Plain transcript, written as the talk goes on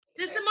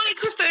Does the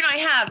microphone I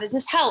have, is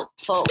this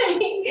helpful?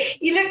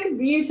 You look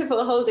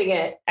beautiful holding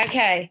it.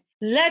 Okay.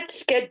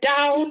 Let's get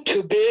down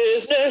to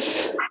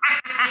business.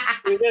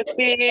 With a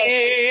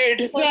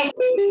feed.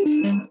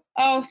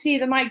 Oh, see,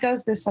 the mic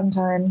does this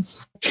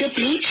sometimes. The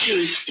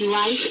Bluetooth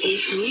device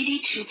is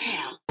ready to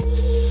pair.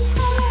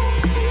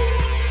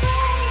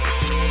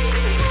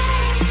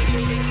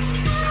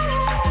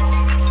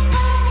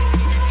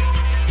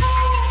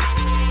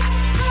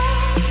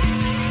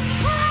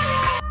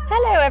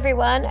 Hello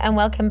everyone and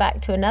welcome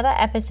back to another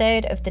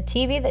episode of the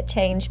TV That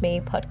Changed Me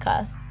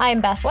podcast.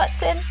 I'm Beth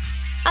Watson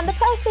and the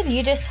person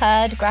you just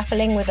heard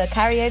grappling with a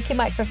karaoke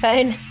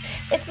microphone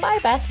is my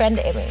best friend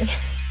Imi.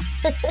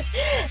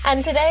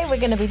 And today we're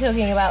going to be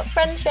talking about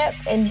friendship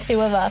in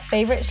two of our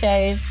favourite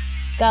shows,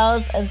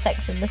 Girls and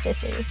Sex and the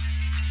City.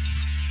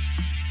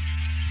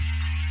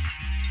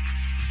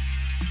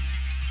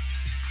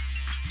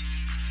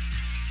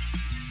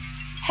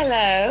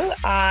 Hello,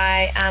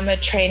 I am a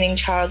training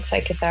child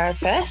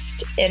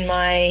psychotherapist in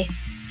my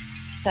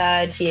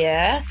third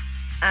year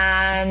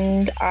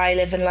and I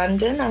live in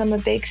London and I'm a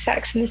big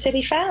Sex and the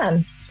City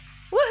fan.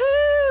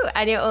 Woohoo!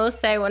 And you're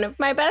also one of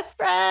my best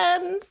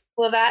friends.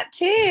 Well, that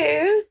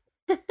too.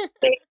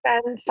 Big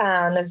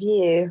fan of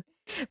you.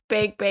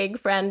 Big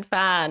friend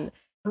fan.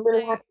 I'm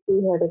really happy to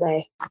be here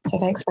today. So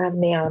thanks for having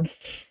me on.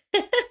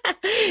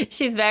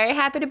 She's very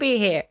happy to be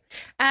here.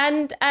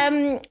 And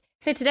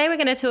so today we're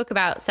going to talk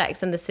about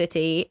Sex and the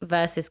City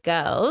versus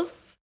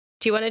Girls.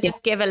 Do you want to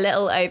just give a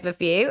little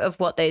overview of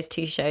what those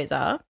two shows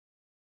are?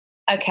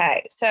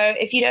 Okay, so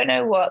if you don't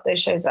know what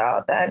those shows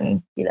are,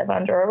 then you live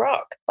under a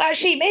rock. Well,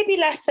 actually, maybe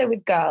less so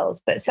with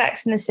Girls, but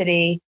Sex and the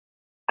City,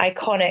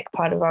 iconic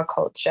part of our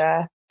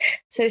culture.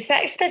 So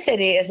Sex and the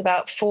City is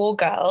about four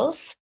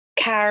girls,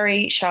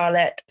 Carrie,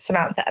 Charlotte,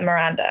 Samantha, and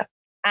Miranda.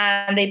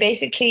 And they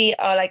basically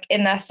are like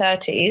in their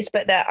 30s,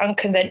 but they're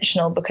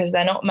unconventional because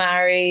they're not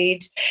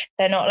married.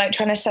 They're not like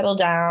trying to settle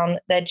down.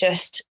 They're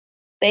just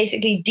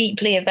basically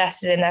deeply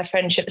invested in their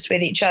friendships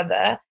with each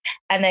other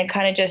and then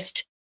kind of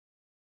just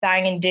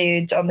banging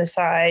dudes on the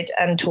side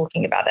and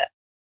talking about it.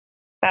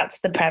 That's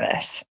the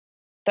premise.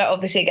 But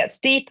obviously it gets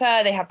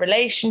deeper. They have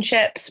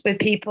relationships with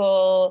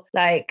people.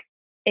 Like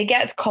it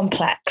gets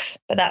complex,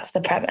 but that's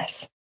the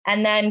premise.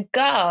 And then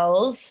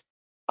Girls,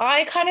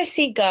 I kind of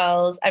see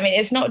Girls, I mean,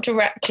 it's not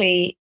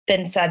directly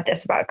been said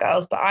this about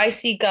Girls, but I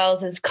see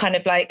Girls as kind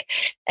of like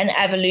an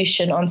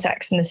evolution on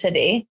Sex and the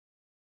City.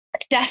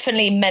 It's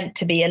definitely meant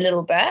to be a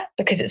little bit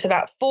because it's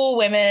about four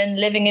women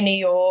living in New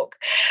York,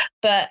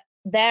 but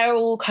they're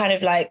all kind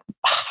of like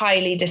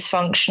highly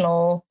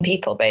dysfunctional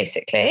people,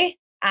 basically.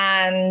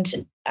 And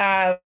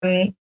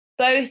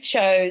both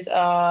shows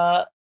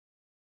are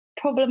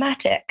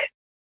problematic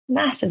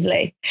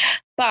massively,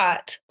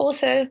 but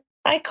also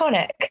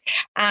iconic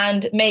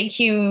and make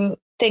you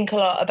think a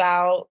lot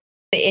about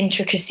the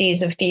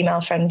intricacies of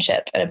female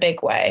friendship in a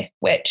big way,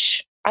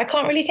 which I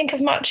can't really think of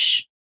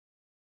much.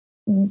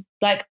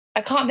 Like,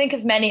 I can't think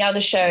of many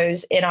other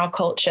shows in our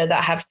culture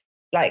that have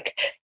like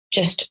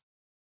just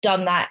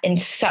done that in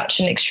such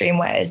an extreme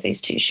way as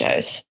these two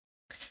shows.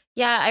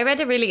 Yeah, I read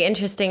a really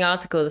interesting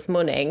article this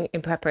morning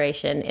in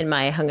preparation in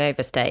my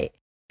hungover state.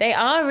 They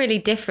are really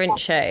different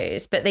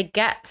shows, but they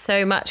get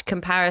so much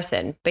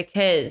comparison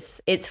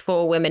because it's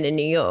four women in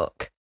New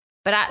York.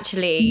 But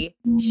actually,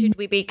 should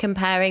we be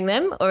comparing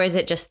them? Or is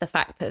it just the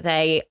fact that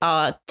they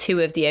are two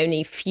of the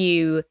only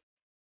few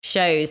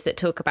shows that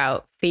talk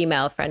about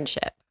female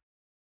friendship?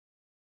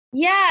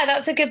 Yeah,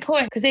 that's a good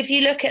point. Because if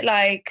you look at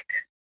like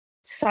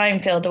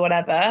Seinfeld or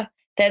whatever,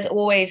 there's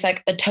always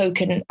like a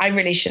token. I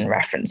really shouldn't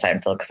reference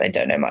Seinfeld because I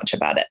don't know much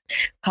about it.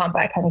 Can't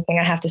back anything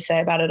I have to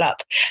say about it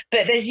up.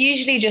 But there's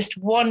usually just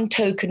one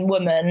token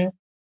woman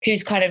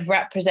who's kind of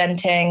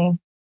representing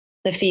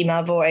the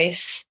female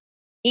voice,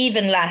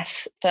 even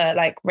less for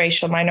like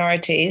racial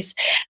minorities.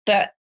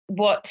 But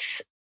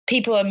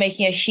people are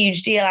making a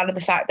huge deal out of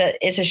the fact that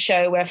it's a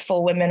show where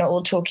four women are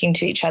all talking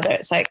to each other.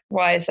 It's like,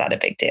 why is that a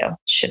big deal?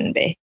 Shouldn't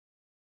be.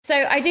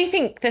 So I do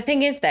think the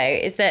thing is, though,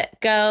 is that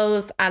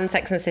Girls and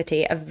Sex and the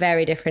City are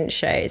very different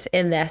shows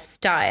in their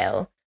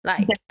style.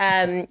 Like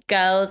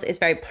Girls is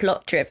very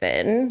plot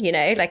driven, you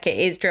know, like it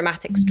is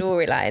dramatic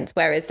storylines,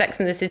 whereas Sex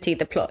and the City,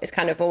 the plot is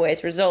kind of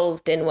always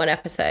resolved in one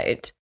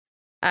episode.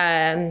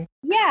 Yeah,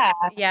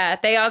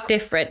 they are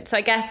different. So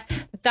I guess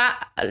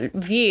that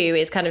view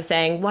is kind of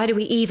saying, why do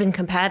we even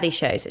compare these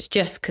shows? It's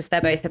just because they're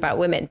both about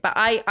women. But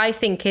I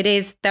think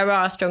there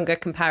are stronger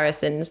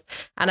comparisons.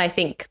 And I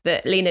think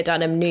that Lena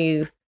Dunham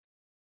knew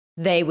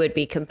they would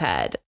be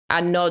compared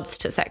and nods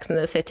to Sex and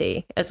the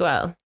City as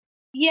well.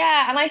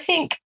 Yeah. And I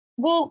think,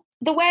 well,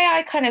 the way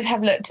I kind of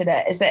have looked at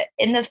it is that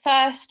in the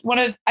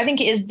I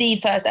think it is the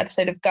first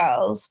episode of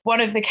Girls,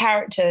 one of the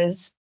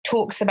characters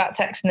talks about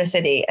Sex and the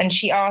City and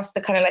she asked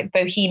the kind of like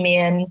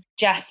bohemian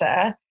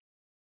Jessa,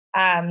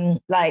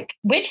 like,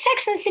 which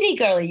Sex and the City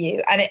girl are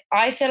you? And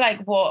I feel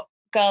like what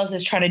Girls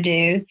is trying to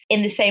do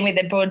in the same way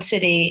that Broad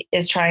City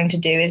is trying to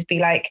do is be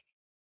like,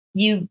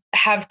 you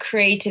have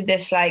created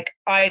this like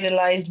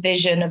idolized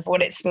vision of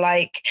what it's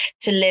like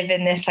to live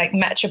in this like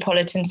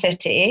metropolitan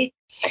city.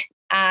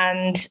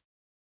 And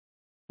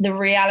the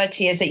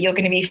reality is that you're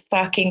going to be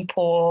fucking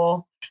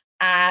poor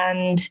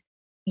and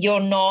you're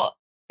not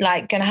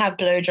like going to have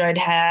blow dried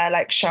hair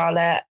like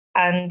Charlotte.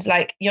 And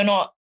like, you're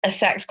not a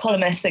sex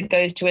columnist that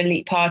goes to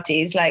elite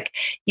parties. Like,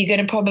 you're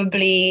going to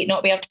probably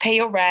not be able to pay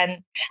your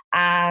rent,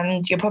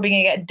 and you're probably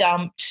going to get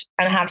dumped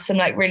and have some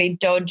like really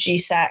dodgy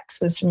sex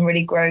with some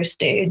really gross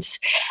dudes.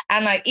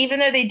 And like, even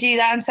though they do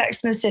that in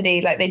Sex and the City,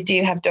 like they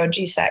do have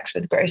dodgy sex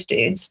with gross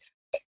dudes,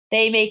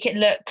 they make it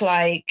look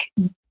like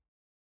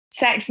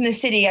Sex and the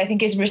City, I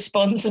think, is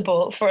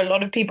responsible for a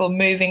lot of people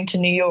moving to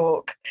New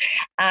York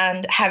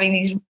and having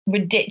these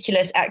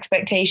ridiculous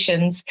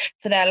expectations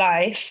for their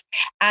life.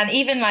 And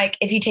even like,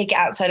 if you take it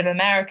outside of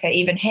America,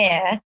 even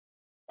here,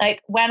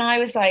 like when I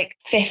was like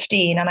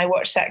 15 and I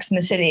watched Sex and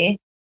the City,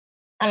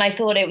 and I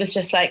thought it was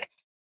just like,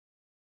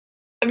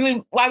 I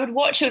mean, I would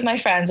watch it with my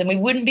friends and we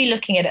wouldn't be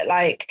looking at it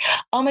like,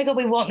 oh my God,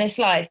 we want this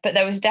life. But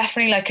there was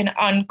definitely like an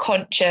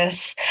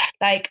unconscious,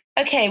 like,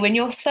 okay, when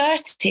you're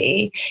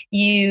 30,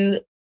 you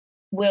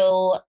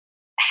will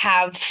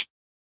have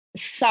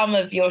some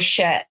of your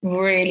shit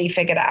really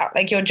figured out.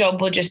 Like, your job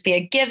will just be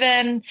a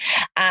given.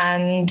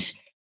 And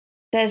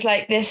there's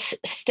like this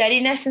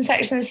steadiness in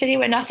Sex and the City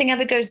where nothing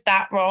ever goes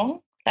that wrong.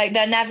 Like,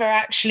 they're never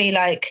actually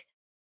like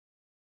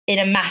in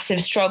a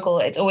massive struggle.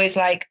 It's always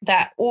like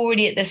they're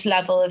already at this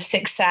level of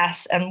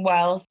success and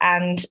wealth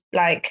and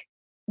like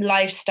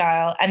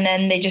lifestyle. And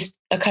then they just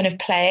are kind of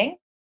playing.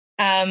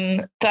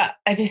 But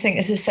I just think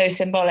this is so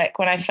symbolic.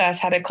 When I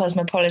first had a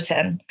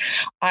Cosmopolitan,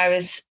 I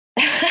was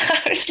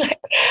like,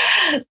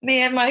 me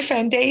and my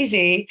friend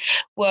Daisy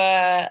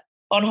were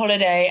on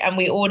holiday and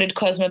we ordered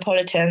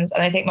Cosmopolitans.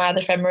 And I think my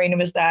other friend Marina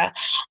was there,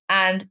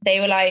 and they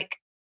were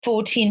like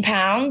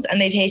 £14 and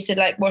they tasted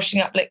like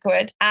washing up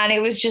liquid. And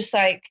it was just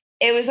like,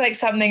 it was like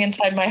something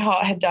inside my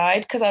heart had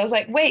died, because I was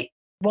like, wait,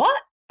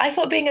 what? I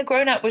thought being a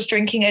grown-up was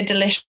drinking a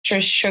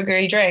delicious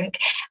sugary drink,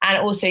 and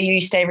also you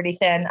stay really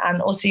thin,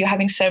 and also you're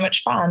having so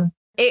much fun.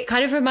 It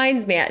kind of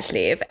reminds me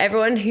actually of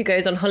everyone who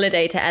goes on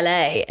holiday to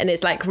LA and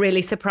is like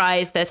really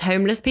surprised there's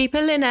homeless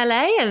people in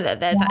LA and that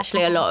there's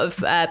actually a lot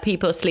of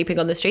people sleeping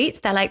on the streets.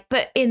 They're like,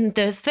 but in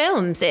the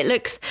films, it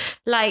looks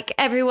like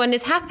everyone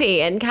is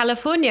happy in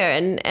California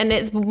and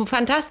it's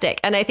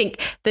fantastic. And I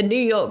think the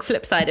New York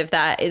flip side of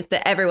that is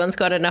that everyone's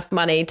got enough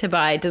money to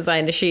buy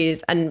designer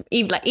shoes. And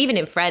even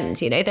in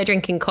Friends, you know, they're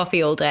drinking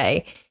coffee all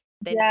day.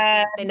 They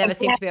never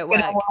seem to be at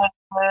work.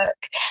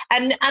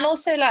 And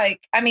also,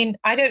 like, I mean,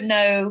 I don't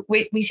know,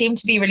 we seem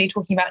to be really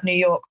talking about New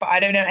York, but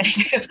I don't know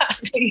anything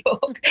about New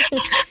York.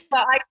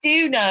 But I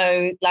do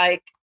know,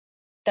 like,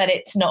 that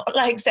it's not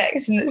like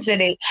Sex and the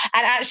City.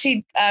 And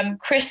actually,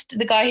 Chris,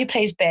 the guy who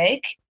plays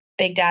Big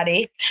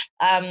Daddy,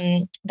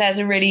 there's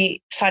a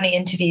really funny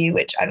interview,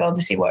 which I've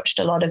obviously watched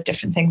a lot of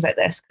different things like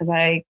this because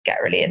I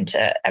get really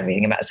into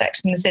everything about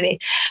Sex and the City,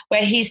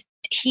 where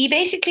he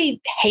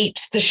basically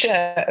hates the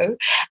show,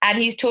 and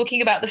he's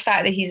talking about the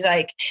fact that he's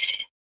like,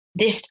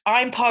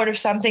 I'm part of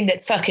something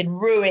that fucking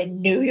ruined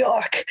New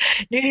York.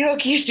 New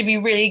York used to be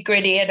really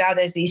gritty, and now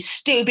there's these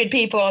stupid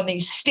people on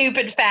these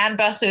stupid fan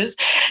buses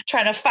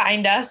trying to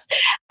find us.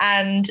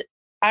 And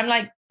I'm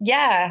like,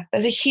 yeah,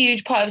 there's a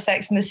huge part of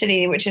Sex and the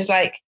City, which is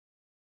like,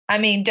 I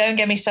mean, don't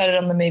get me started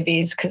on the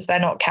movies because they're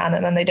not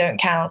canon and they don't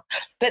count.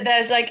 But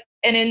there's like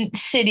an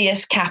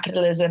insidious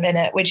capitalism in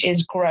it, which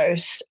is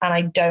gross and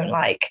I don't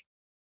like.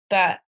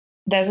 But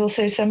there's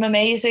also some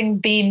amazing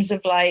beams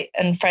of light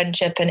and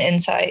friendship and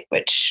insight,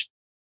 which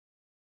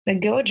are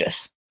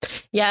gorgeous.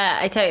 Yeah,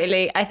 I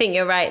think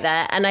you're right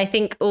there. And I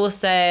think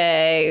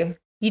also,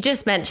 you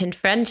just mentioned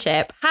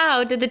friendship.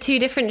 How did the two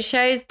different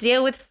shows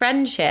deal with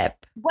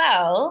friendship?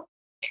 Well,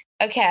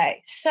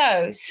 okay,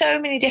 so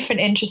many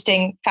different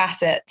interesting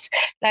facets.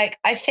 Like,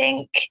 I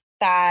think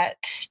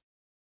that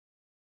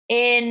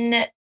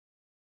in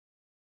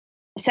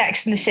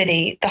Sex and the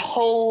City, the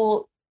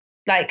whole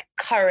like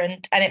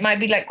current, and it might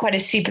be like quite a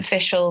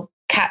superficial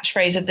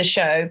catchphrase of the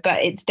show,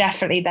 but it's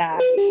definitely there.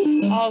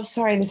 Oh,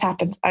 sorry, this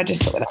happens. I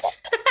just thought of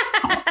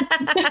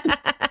that.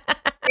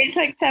 It's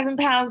like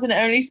 £7 and it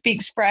only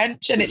speaks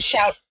French, and it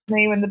shouts at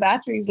me when the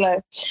battery's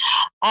low.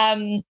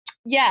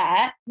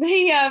 Yeah,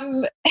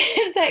 the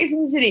Sex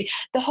and the City,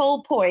 the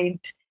whole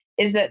point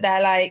is that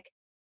they're like,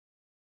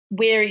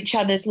 we're each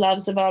other's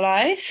loves of our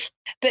life,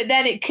 but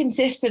then it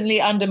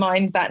consistently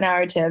undermines that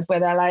narrative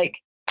where they're like,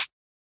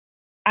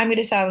 I'm going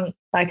to sound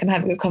like I'm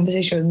having a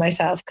conversation with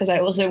myself because I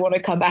also want to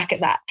come back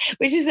at that,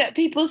 which is that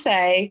people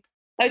say,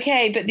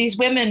 okay, but these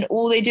women,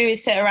 all they do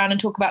is sit around and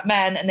talk about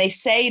men, and they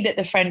say that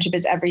the friendship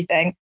is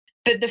everything,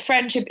 but the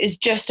friendship is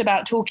just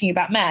about talking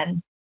about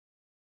men.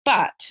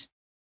 But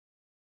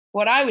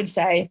what I would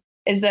say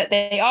is that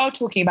they are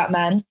talking about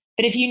men,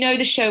 but if you know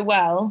the show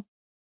well,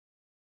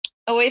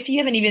 or if you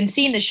haven't even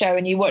seen the show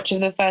and you watch it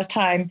for the first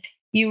time,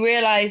 you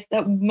realize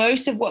that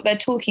most of what they're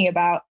talking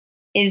about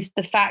is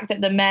the fact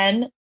that the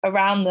men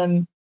around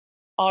them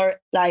are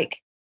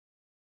like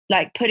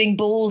putting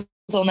balls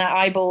on their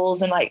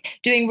eyeballs and like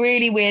doing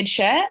really weird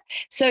shit.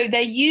 So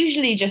they're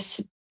usually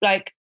just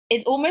like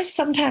it's almost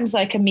sometimes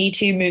like a Me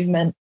Too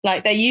movement.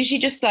 Like they're usually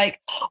just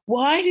like,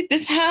 why did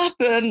this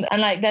happen?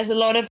 And like there's a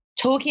lot of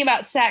talking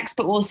about sex,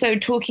 but also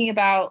talking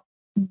about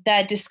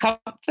their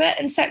discomfort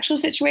in sexual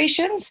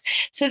situations.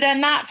 So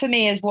then that for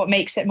me is what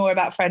makes it more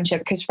about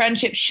friendship, because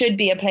friendship should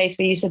be a place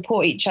where you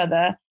support each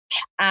other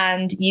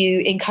and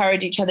you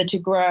encourage each other to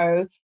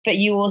grow. But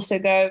you also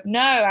go, no,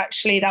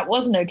 actually, that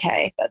wasn't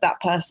okay that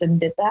that person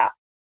did that.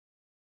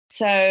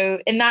 So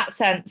in that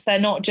sense, they're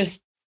not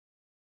just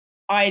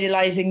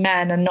idolizing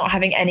men and not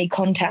having any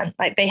content.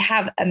 Like they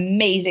have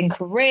amazing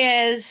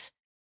careers.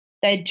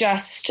 They're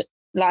just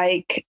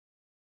like,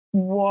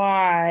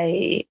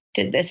 why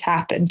did this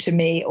happen to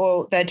me?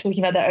 Or they're talking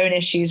about their own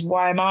issues.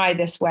 Why am I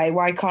this way?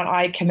 Why can't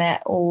I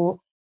commit? Or,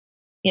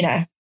 you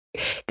know.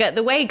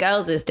 The way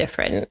Girls is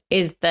different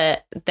is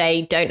that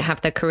they don't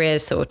have the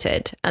careers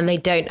sorted and they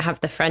don't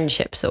have the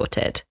friendship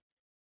sorted.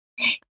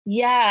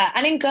 Yeah.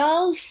 And in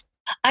Girls,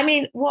 I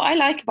mean, what I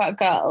like about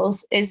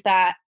Girls is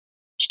that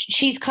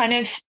she's kind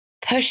of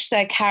pushed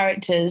their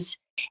characters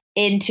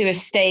into a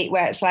state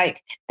where it's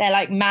like they're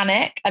like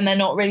manic and they're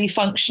not really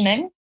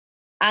functioning.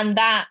 And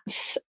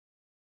that's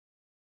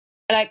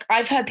like,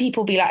 I've heard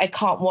people be like, I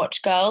can't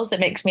watch Girls. It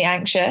makes me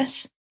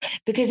anxious,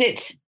 because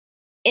it's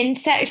in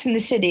Sex and the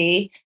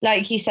City,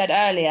 like you said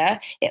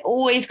earlier, it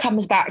always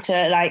comes back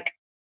to like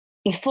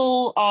the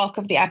full arc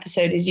of the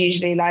episode is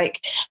usually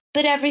like,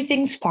 but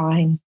everything's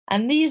fine.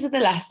 And these are the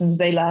lessons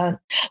they learn.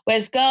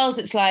 Whereas Girls,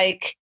 it's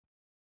like,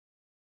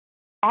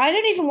 I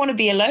don't even want to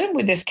be alone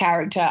with this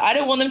character. I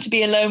don't want them to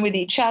be alone with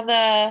each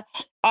other.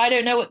 I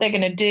don't know what they're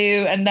going to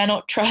do, and they're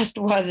not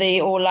trustworthy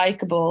or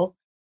likable.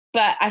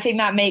 But I think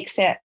that makes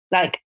it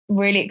like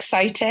really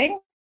exciting.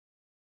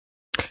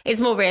 It's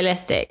more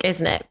realistic,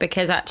 isn't it?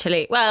 Because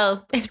actually,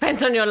 well, it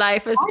depends on your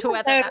life as to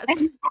whether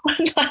that's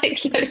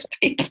like those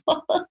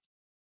people.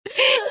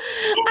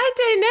 I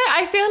don't know.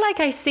 I feel like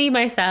I see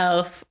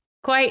myself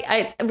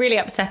it's really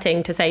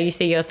upsetting to say you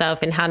see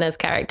yourself in Hannah's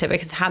character,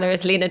 because Hannah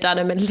is Lena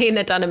Dunham and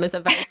Lena Dunham is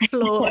a very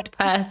flawed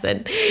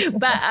person.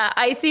 But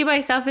I see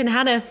myself in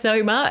Hannah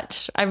so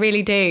much. I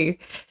really do.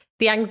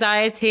 The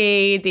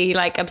anxiety, the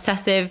like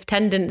obsessive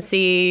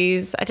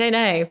tendencies. I don't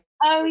know.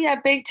 Oh yeah,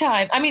 big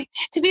time. I mean,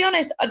 to be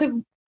honest,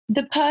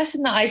 the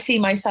person that I see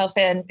myself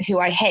in who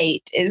I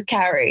hate is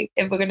Carrie.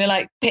 If we're going to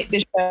like pick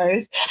the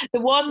shows, the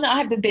one that I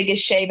have the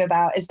biggest shame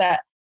about is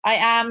that I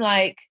am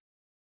like,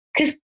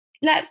 because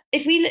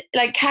if we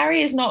like,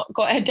 Carrie has not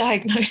got a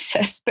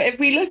diagnosis, but if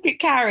we look at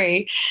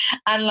Carrie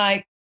and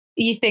like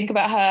you think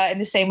about her in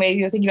the same way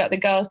you're thinking about the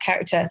Girls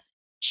character,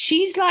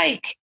 she's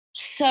like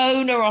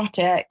so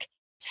neurotic,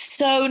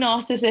 so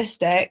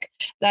narcissistic,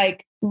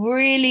 like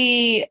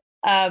really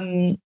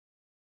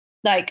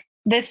like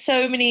there's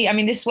so many, I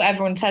mean, this is what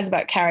everyone says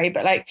about Carrie,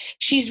 but like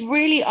she's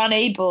really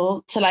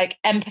unable to like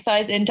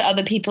empathize into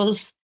other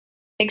people's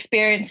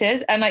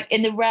experiences. And like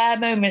in the rare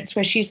moments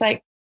where she's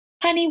like,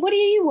 honey, what do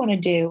you want to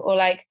do? Or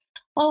like,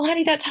 oh,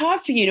 honey, that's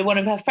hard for you, to one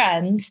of her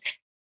friends.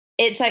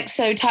 It's like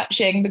so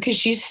touching because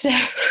she's so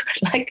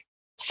like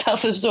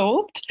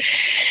self-absorbed.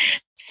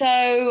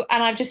 So,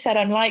 and I've just said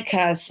I'm like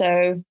her.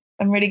 So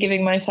I'm really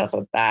giving myself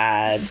a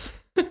bad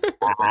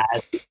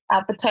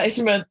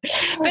advertisement.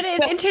 But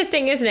it's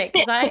interesting, isn't it?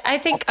 Because I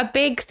think a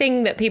big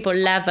thing that people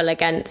level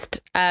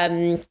against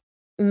main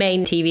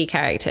TV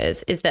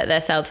characters is that they're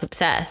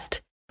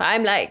self-obsessed. But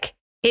I'm like,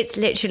 it's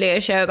literally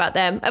a show about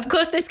them. Of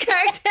course, this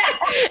character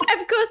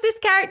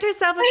is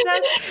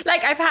self-obsessed.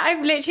 Like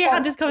I've literally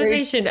had this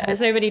conversation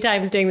so many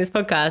times doing this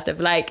podcast of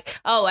like,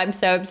 oh, I'm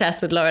so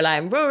obsessed with Lorelai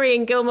and Rory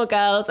and Gilmore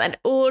Girls, and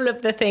all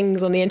of the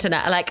things on the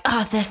internet are like,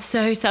 oh, they're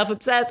so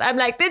self-obsessed. I'm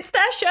like, it's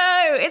their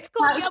show. It's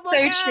called Gilmore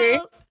Girls. True.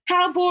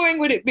 How boring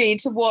would it be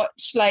to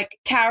watch like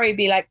Carrie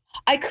be like,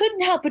 I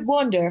couldn't help but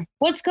wonder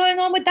what's going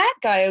on with that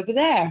guy over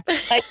there.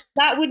 Like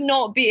that would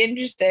not be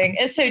interesting.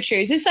 It's so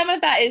true. So some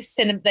of that is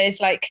cinema. There's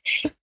like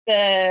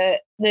the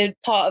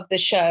part of the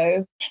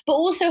show, but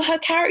also her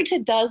character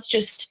does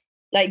just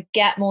like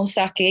get more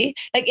sucky.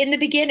 Like in the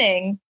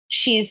beginning,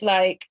 she's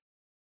like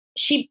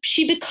she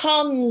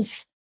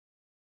becomes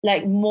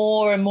like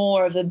more and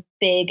more of a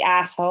big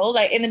asshole.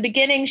 Like in the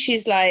beginning,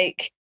 she's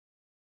like,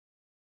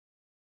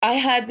 I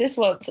heard this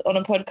once on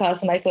a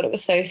podcast and I thought it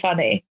was so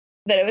funny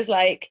that it was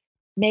like,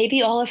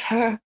 maybe all of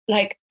her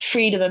like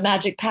freedom and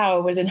magic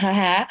power was in her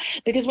hair,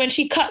 because when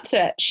she cuts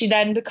it, she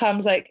then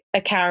becomes like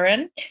a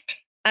Karen.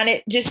 And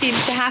it just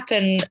seems to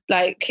happen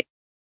like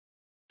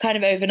kind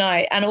of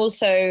overnight. And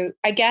also,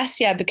 I guess,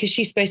 yeah, because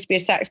she's supposed to be a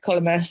sex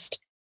columnist,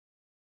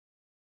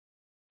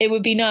 it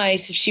would be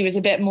nice if she was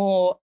a bit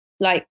more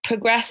like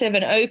progressive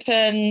and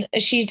open.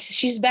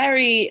 She's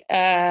very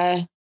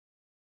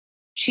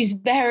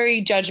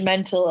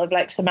judgmental of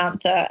like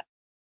Samantha.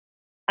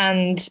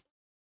 And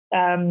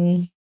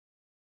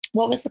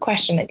what was the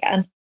question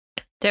again?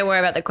 Don't worry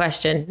about the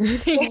question.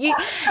 you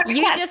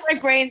just my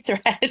brain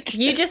thread.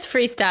 You just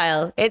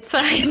freestyle. It's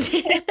fine.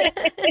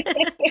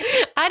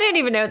 I don't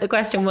even know what the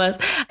question was.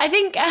 I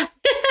think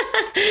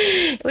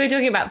we were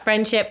talking about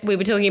friendship. We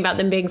were talking about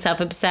them being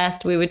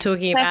self-obsessed. We were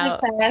talking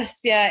about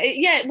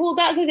yeah. Well,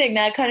 that's the thing.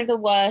 They're kind of the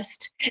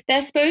worst.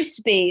 They're supposed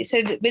to be. So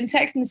in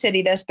Sex and the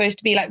City, they're supposed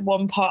to be like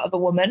one part of a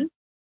woman.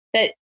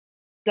 That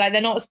like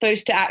they're not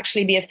supposed to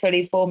actually be a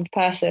fully formed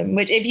person.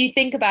 Which, if you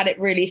think about it,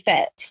 really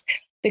fits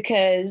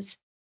because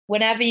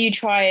whenever you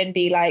try and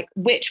be like,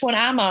 which one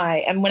am I?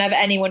 And whenever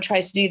anyone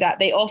tries to do that,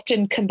 they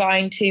often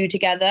combine two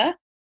together.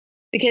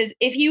 Because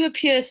if you were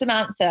pure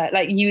Samantha,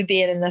 like you would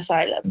be in an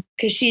asylum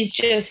because she's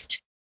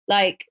just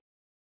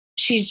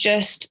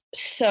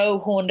so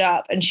horned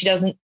up and she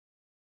doesn't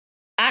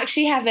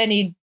actually have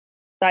any,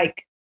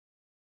 like,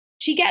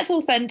 she gets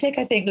authentic,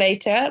 I think,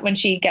 later when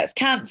she gets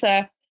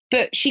cancer,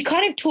 but she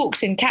kind of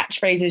talks in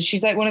catchphrases.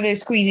 She's like one of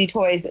those squeezy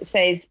toys that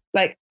says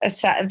like a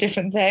set of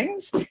different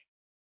things.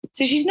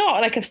 So she's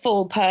not like a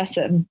full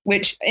person,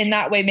 which in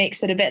that way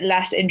makes it a bit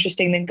less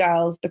interesting than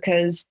Girls,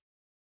 because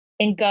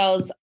in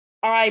Girls,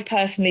 I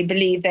personally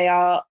believe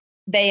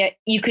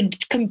you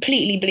could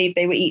completely believe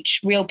they were each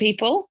real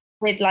people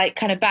with like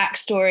kind of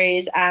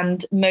backstories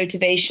and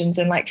motivations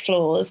and like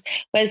flaws.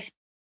 Whereas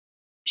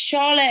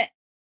Charlotte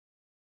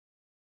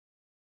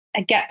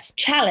gets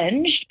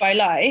challenged by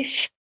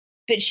life,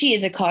 but she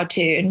is a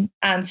cartoon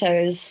and so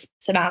is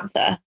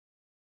Samantha.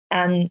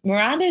 And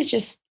Miranda is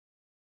just,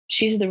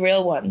 she's the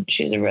real one.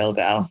 She's a real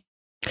girl.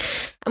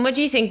 And what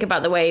do you think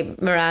about the way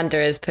Miranda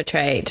is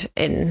portrayed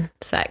in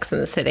Sex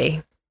and the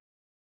City?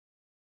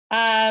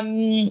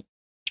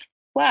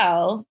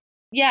 Well,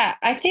 yeah,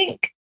 I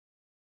think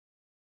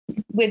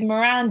with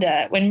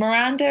Miranda, when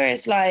Miranda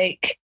is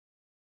like,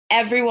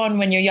 everyone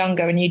when you're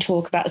younger and you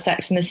talk about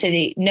Sex and the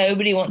City,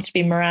 nobody wants to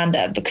be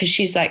Miranda because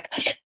she's like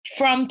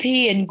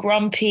frumpy and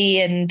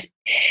grumpy and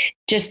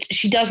just,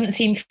 she doesn't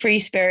seem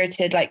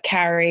free-spirited like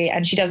Carrie,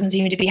 and she doesn't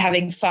seem to be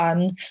having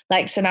fun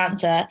like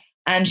Samantha,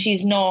 and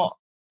she's not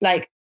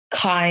like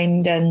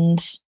kind and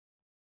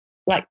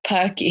like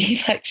perky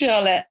like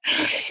Charlotte.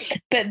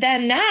 But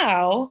then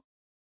now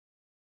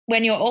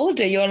when you're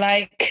older, you're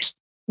like,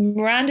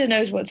 Miranda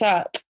knows what's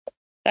up.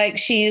 Like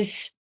she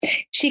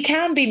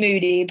can be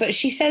moody, but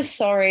she says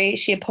sorry,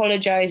 she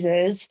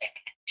apologizes,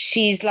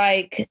 she's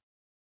like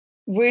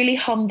really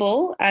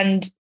humble.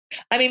 And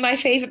I mean, my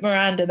favorite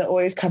Miranda that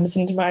always comes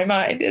into my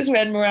mind is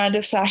when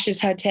Miranda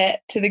flashes her tit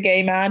to the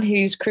gay man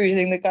who's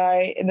cruising the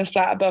guy in the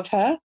flat above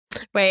her.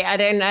 Wait, I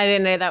didn't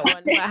know that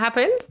one. What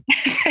happens?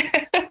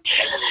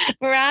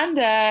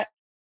 Miranda,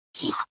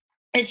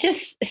 it's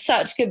just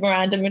such good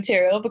Miranda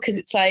material because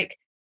it's like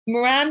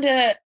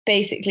Miranda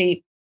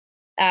basically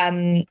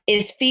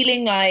is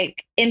feeling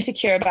like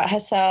insecure about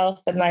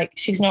herself and like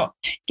she's not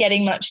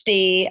getting much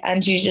D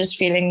and she's just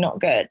feeling not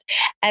good.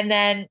 And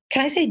then,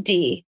 can I say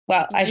D?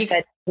 Well, I've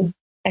said okay.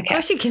 Of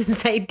course you can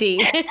say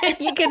D.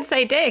 You can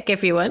say dick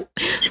if you want.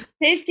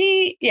 Is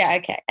D? Yeah,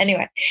 okay.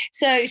 Anyway,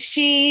 so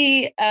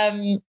she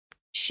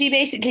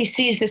basically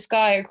sees this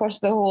guy across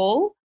the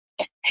hall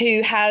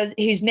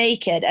who's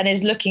naked and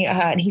is looking at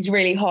her, and he's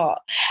really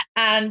hot.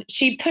 And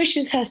she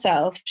pushes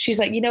herself. She's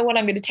like, you know what?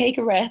 I'm going to take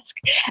a risk.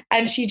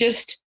 And she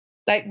just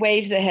like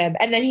waves at him.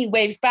 And then he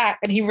waves back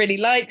and he really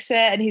likes it.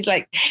 And he's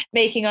like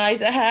making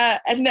eyes at her.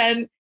 And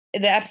then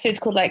the episode's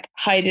called like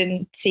Hide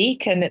and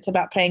Seek, and it's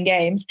about playing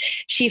games.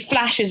 She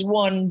flashes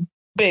one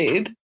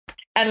boob.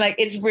 And like,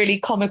 it's really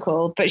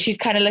comical, but she's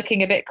kind of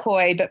looking a bit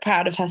coy, but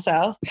proud of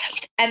herself.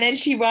 And then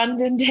she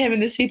runs into him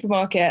in the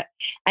supermarket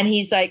and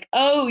he's like,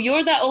 oh,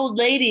 you're that old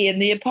lady in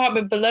the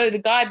apartment below the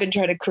guy I've been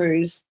trying to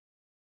cruise.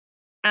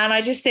 And I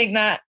just think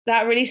that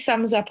really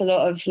sums up a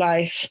lot of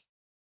life.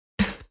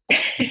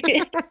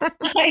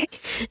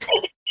 Like,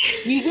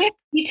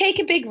 you take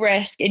a big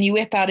risk and you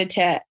whip out a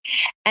tit.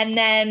 And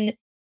then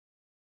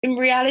in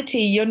reality,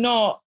 you're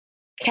not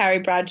Carrie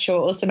Bradshaw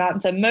or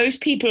Samantha.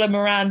 Most people are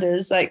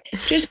Mirandas, like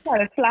just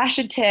kind of flash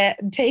a tit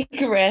and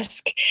take a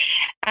risk.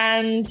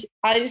 And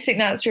I just think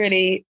that's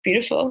really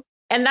beautiful.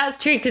 And that's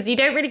true because you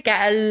don't really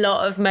get a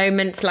lot of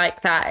moments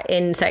like that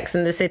in Sex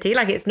and the City.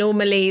 Like it's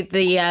normally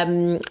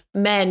the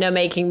men are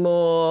making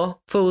more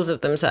fools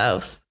of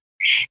themselves.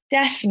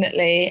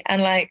 Definitely.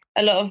 And like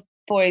a lot of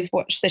boys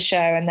watch the show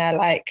and they're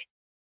like,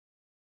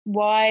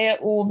 why are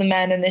all the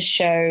men in this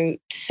show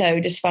so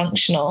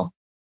dysfunctional?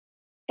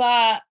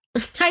 But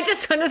I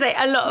just want to say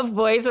a lot of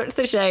boys watch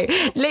the show.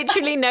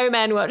 Literally no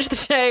men watch the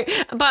show,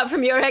 apart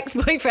from your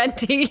ex-boyfriend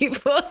who you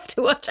forced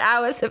to watch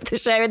hours of the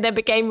show and then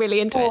became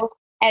really into it.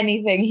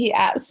 Anything. He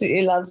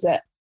absolutely loves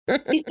it.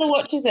 He still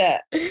watches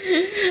it.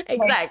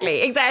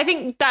 Exactly. I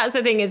think that's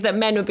the thing, is that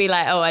men would be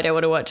like, oh, I don't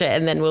want to watch it,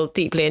 and then we'll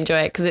deeply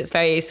enjoy it because it's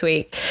very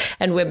sweet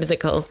and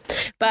whimsical.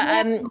 But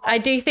I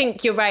do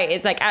think you're right.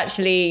 It's like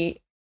actually...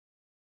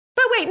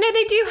 But wait, no,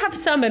 they do have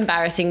some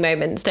embarrassing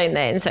moments, don't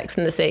they, in Sex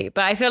and the City?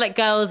 But I feel like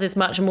Girls is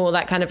much more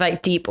that kind of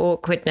like deep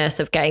awkwardness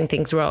of getting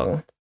things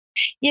wrong.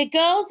 Yeah,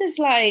 Girls is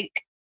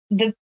like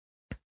they're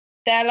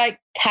like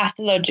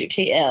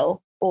pathologically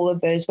ill, all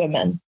of those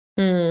women.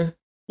 Mm.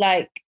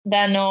 Like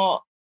they're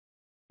not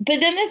but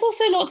then there's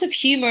also lots of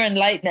humor and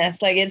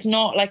lightness. Like it's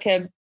not like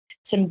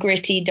some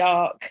gritty,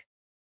 dark,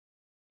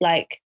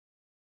 like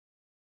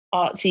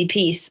artsy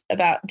piece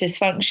about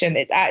dysfunction.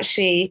 It's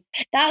actually,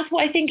 that's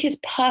what I think is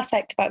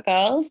perfect about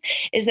Girls,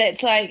 is that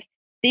it's like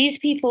these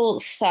people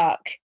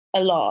suck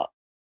a lot,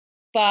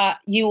 but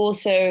you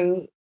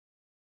also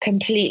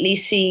completely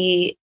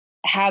see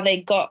how they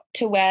got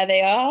to where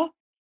they are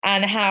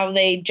and how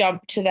they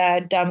jump to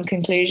their dumb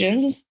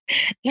conclusions.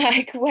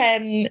 Like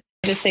when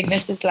I just think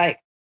this is like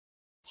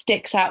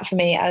sticks out for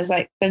me as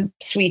like the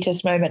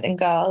sweetest moment in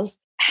Girls.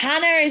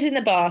 Hannah is in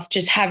the bath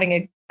just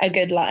having a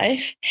good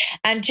life,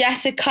 and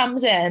Jessa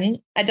comes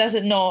in and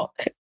doesn't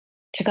knock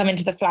to come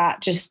into the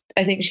flat. Just,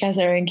 I think she has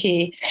her own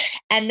key.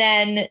 And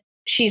then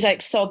she's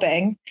like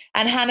sobbing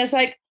and Hannah's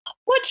like,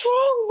 what's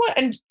wrong? What?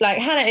 And like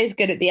Hannah is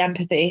good at the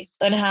empathy,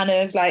 and Hannah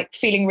is like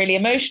feeling really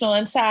emotional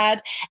and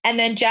sad. And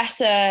then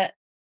Jessa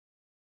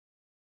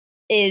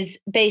is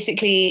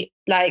basically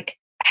like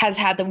has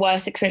had the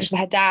worst experience with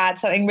her dad.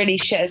 Something really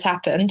shit has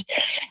happened.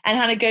 And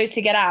Hannah goes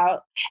to get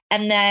out.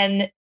 And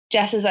then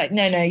Jessa's like,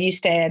 no, you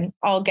stay in.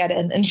 I'll get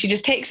in. And she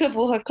just takes off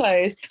all her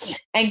clothes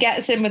and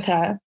gets in with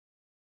her.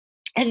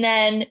 And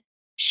then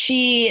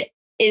she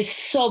is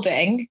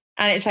sobbing.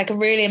 And it's like a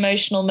really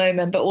emotional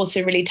moment, but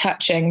also really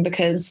touching,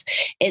 because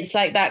it's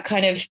like that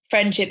kind of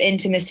friendship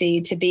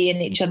intimacy to be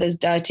in each other's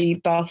dirty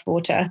bath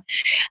water.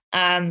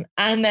 And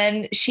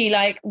then she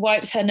like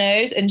wipes her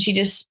nose and she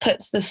just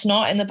puts the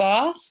snot in the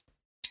bath.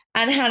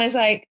 And Hannah's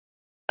like,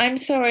 I'm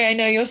sorry, I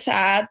know you're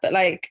sad, but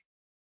like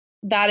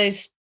that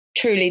is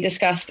truly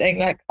disgusting.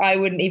 Like I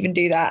wouldn't even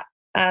do that.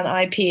 And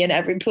I pee in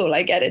every pool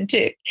I get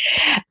into.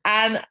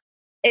 And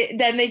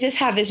then they just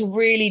have this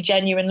really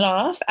genuine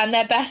laugh, and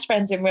they're best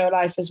friends in real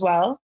life as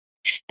well,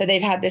 but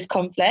they've had this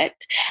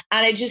conflict.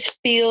 And it just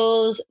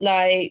feels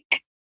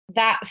like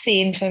that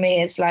scene for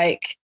me is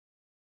like,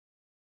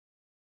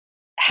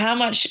 how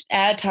much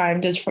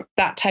airtime does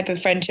that type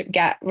of friendship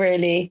get,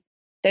 really?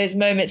 Those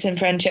moments in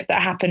friendship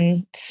that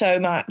happen so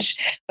much,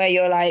 where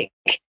you're like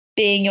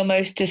being your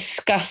most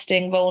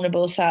disgusting,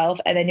 vulnerable self,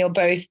 and then you're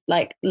both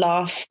like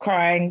laugh,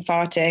 crying,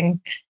 farting,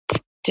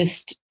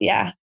 just,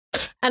 yeah.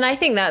 And I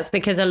think that's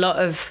because a lot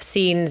of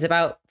scenes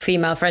about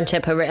female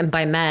friendship are written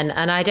by men.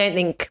 And I don't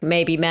think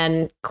maybe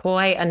men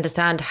quite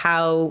understand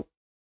how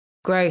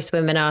gross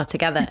women are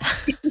together.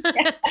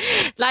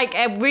 Like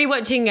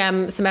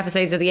rewatching some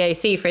episodes of the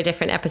OC for a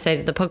different episode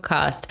of the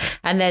podcast.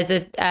 And there's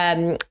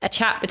a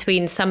chat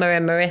between Summer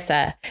and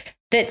Marissa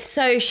that's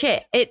so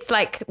shit. It's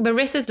like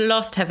Marissa's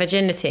lost her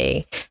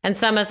virginity and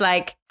Summer's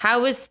like,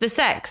 how was the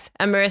sex?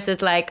 And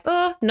Marissa's like,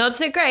 oh, not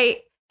so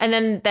great.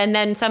 And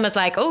then Summer's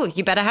like, oh,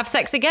 you better have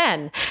sex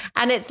again.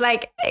 And it's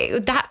like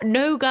that.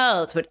 No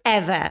girls would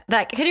ever,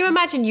 like, can you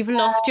imagine you've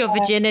lost your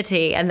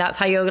virginity and that's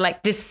how you're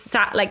like this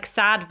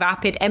sad,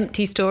 vapid,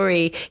 empty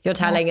story you're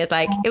telling is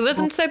like, it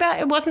wasn't so bad.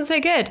 It wasn't so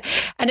good.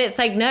 And it's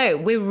like, no,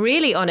 we're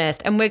really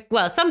honest. And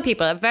some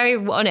people are very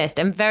honest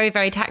and very,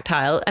 very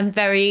tactile and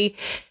very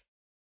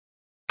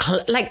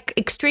like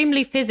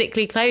extremely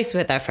physically close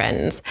with their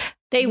friends.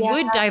 They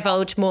would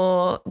divulge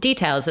more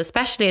details,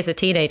 especially as a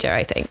teenager,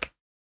 I think.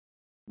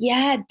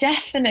 Yeah,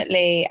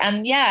 definitely.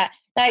 And yeah,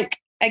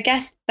 like, I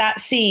guess that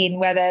scene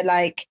where they're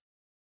like,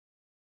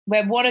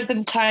 where one of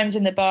them climbs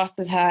in the bath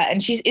with her and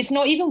it's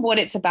not even what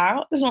it's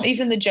about. It's not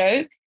even the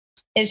joke.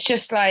 It's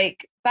just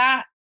like,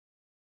 that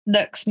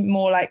looks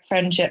more like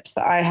friendships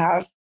that I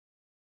have.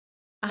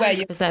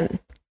 100%.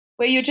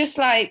 Where you're just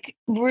like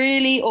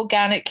really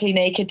organically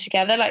naked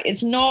together. Like,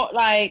 it's not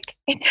like,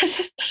 it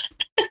doesn't.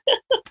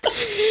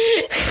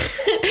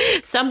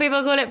 Some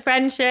people call it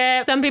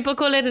friendship. Some people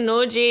call it an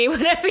orgy.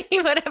 Whatever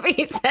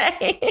you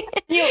say.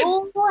 You're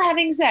all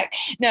having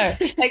sex. No,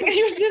 like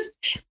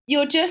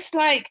you're just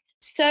like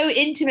so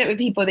intimate with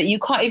people that you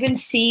can't even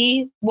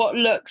see what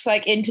looks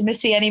like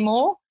intimacy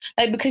anymore.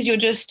 Like, because you're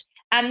just,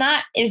 and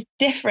that is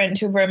different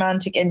to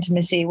romantic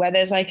intimacy, where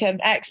there's like an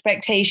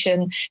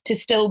expectation to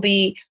still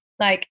be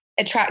like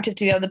attractive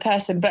to the other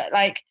person. But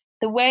like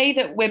the way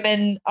that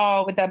women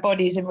are with their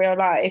bodies in real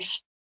life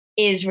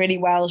is really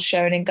well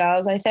shown in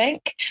Girls, I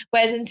think.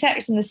 Whereas in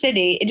Sex and the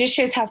City, it just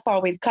shows how far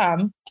we've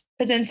come.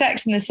 Because in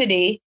Sex and the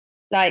City,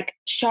 like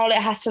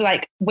Charlotte has to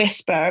like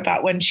whisper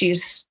about when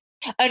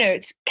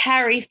it's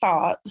Carrie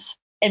farts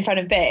in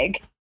front of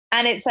Big.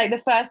 And it's like the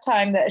first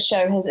time that a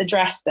show has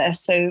addressed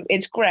this. So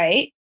it's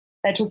great.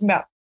 They're talking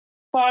about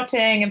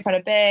farting in front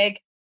of Big.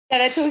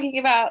 And they're talking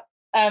about,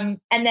 and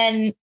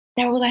then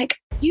they're all like,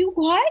 you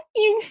what?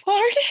 You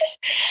farted?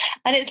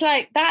 And it's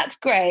like, that's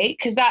great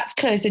because that's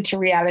closer to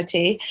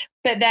reality.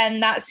 But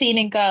then that scene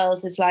in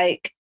Girls is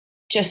like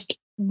just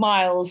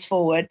miles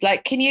forward.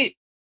 Like,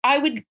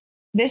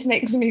 this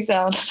makes me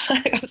sound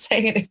like I'm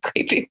saying it in a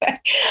creepy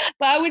way,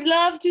 but I would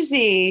love to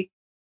see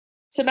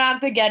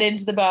Samantha get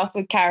into the bath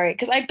with Carrie,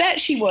 because I bet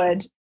she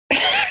would.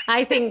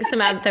 I think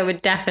Samantha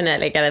would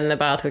definitely get in the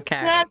bath with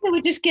Carrie. Samantha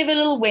would just give a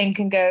little wink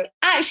and go,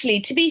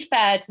 actually, to be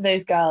fair to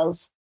those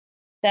girls,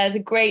 there's a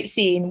great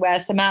scene where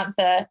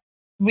Samantha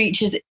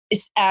reaches,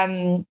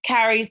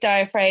 Carrie's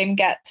diaphragm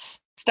gets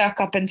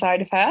stuck up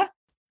inside of her.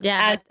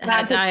 Yeah,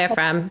 her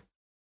diaphragm.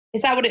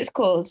 Is that what it's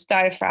called?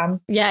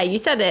 Diaphragm? Yeah, you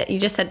said it. You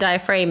just said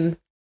diaphragm.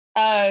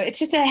 Oh,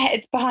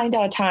 it's behind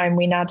our time.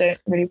 We now don't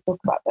really talk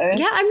about those.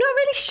 Yeah, I'm not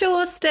really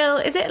sure still.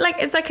 Is it like,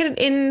 it's like an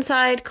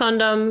inside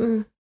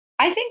condom?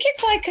 I think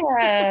it's like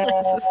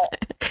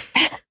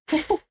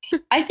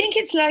I think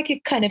it's like a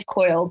kind of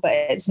coil, but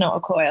it's not a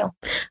coil.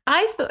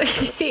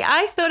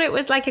 I thought it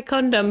was like a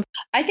condom.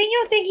 I think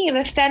you're thinking of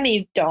a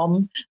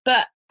femidom,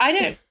 but I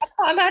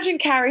can't imagine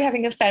Carrie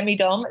having a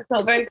femidom. It's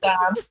not very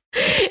glam.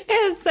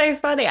 It's so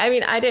funny. I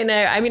mean, I don't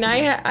know. I mean,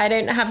 I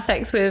don't have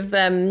sex with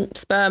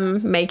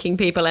sperm making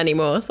people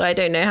anymore, so I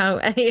don't know how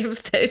any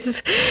of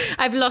those.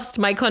 I've lost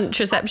my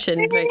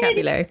contraception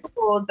vocabulary.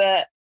 Or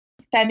that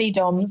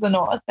femidoms are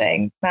not a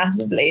thing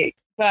massively,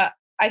 but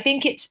I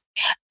think it's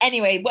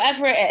anyway.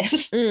 Whatever it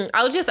is,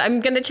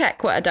 I'm going to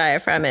check what a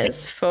diaphragm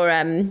is for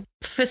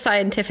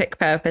scientific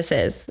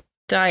purposes.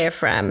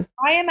 Diaphragm.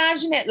 I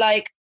imagine it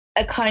like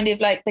a kind of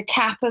like the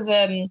cap of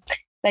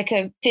like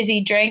a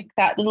fizzy drink,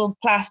 that little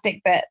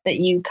plastic bit that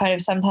you kind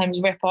of sometimes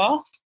rip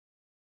off.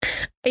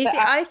 You see,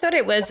 I thought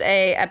it was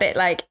a bit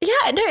like,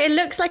 yeah, no, it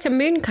looks like a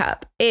moon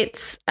cup.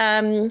 It's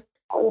a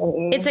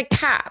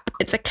cap.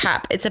 It's a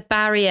cap. It's a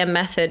barrier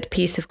method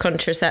piece of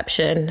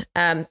contraception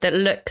that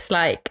looks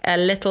like a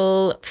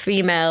little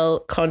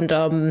female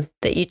condom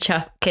that you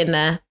chuck in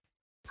there.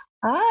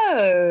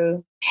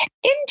 Oh,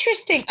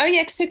 interesting. Oh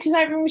yeah, because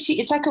I remember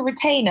it's like a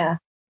retainer.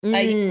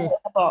 Like you put it in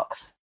a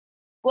box.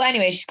 Well,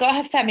 anyway, she's got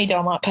her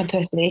femidom up her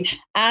pussy,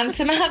 and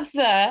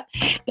Samantha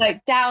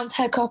like downs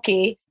her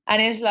cocky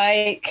and is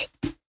like,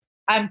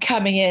 "I'm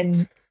coming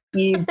in,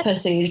 you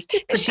pussies,"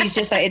 because she's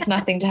just like, it's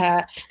nothing to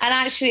her. And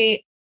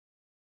actually,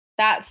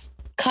 that's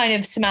kind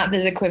of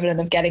Samantha's equivalent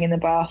of getting in the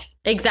bath.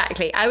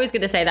 Exactly. I was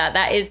going to say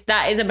that is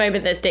a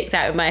moment that sticks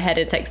out in my head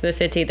in Sex and the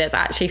City that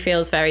actually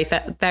feels very,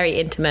 very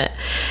intimate.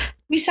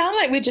 We sound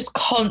like we're just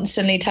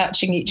constantly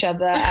touching each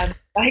other and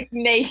like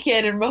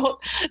naked and raw, but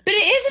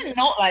it isn't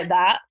not like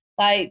that.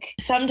 Like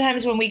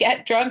sometimes when we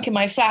get drunk in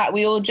my flat,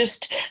 we all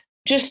just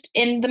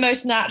in the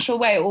most natural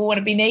way all want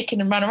to be naked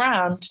and run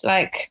around.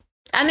 Like,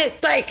 and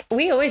it's like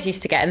we always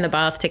used to get in the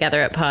bath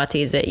together at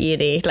parties at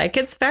uni. Like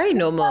it's very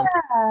normal.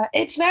 Yeah,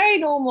 it's very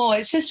normal.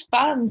 It's just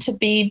fun to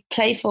be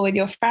playful with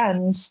your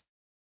friends.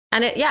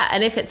 And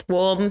and if it's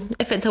warm,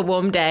 if it's a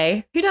warm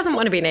day, who doesn't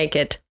want to be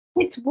naked?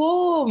 It's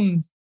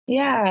warm.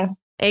 Yeah.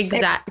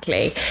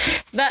 Exactly.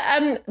 But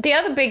the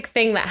other big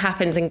thing that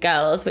happens in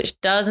Girls, which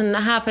doesn't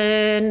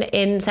happen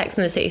in Sex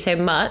and the City so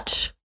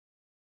much,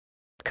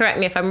 correct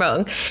me if I'm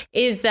wrong,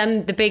 is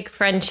the big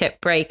friendship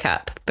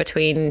breakup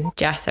between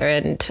Jessa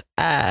and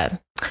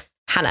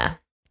Hannah.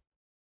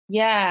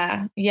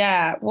 Yeah.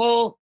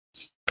 Well,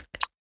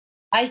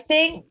 I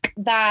think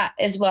that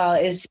as well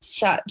is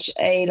such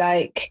a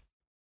like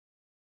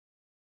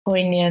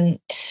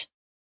poignant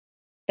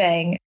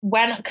thing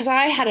because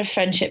I had a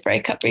friendship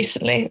breakup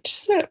recently, which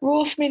is a bit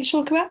raw for me to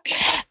talk about,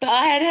 but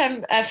I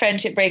had a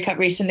friendship breakup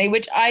recently,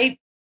 which I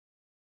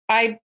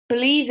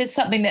believe is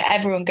something that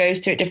everyone goes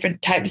through at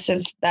different types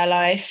of their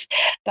life,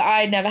 but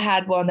I never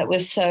had one that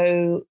was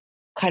so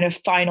kind of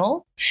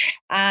final.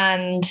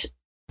 And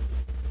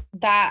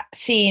that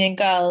scene in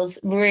Girls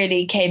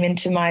really came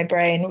into my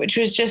brain, which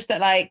was just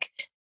that like,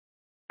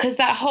 because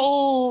that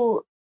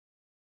whole...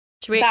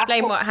 Should we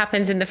explain what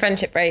happens in the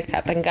friendship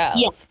breakup in Girls?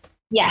 Yeah.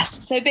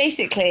 Yes. So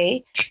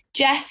basically,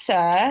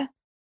 Jessa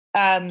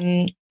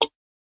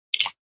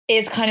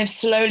is kind of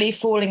slowly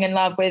falling in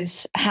love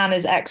with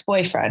Hannah's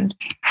ex-boyfriend.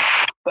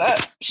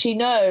 But she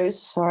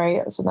knows, sorry,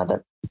 it was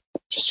another,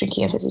 just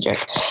drinking a fizzy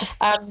drink.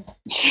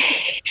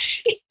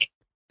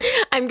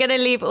 I'm going to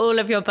leave all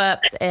of your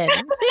burps in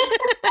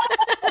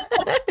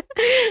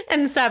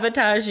and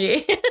sabotage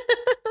you.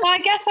 Well, I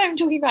guess I'm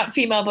talking about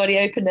female body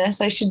openness.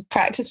 I should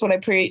practice what I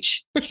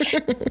preach.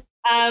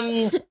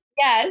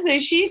 Yeah, so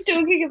she's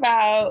talking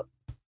about,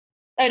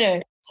 oh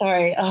no,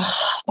 sorry.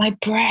 Oh, my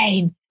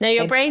brain. No,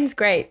 your brain's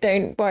great.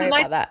 Don't worry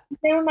about that.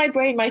 In my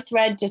brain, my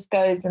thread just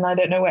goes and I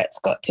don't know where it's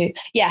got to.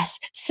 Yes.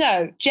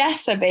 So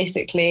Jessa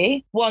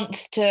basically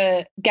wants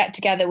to get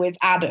together with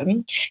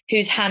Adam,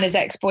 who's Hannah's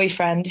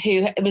ex-boyfriend,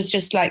 who was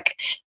just like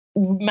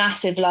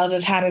massive love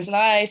of Hannah's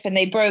life. And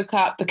they broke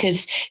up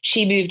because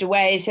she moved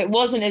away. So it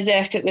wasn't as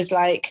if it was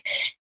like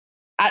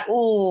at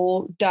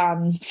all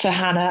done for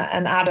Hannah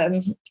and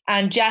Adam.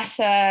 And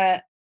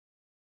Jessa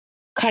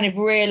kind of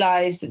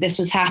realized that this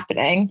was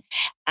happening,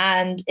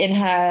 and in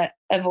her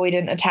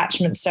avoidant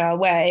attachment style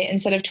way,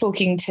 instead of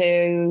talking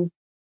to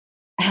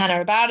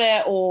Hannah about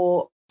it,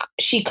 or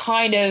she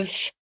kind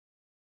of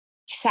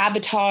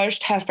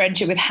sabotaged her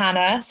friendship with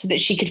Hannah so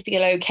that she could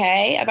feel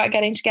okay about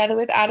getting together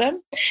with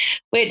Adam,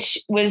 which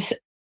was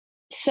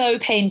so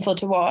painful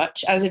to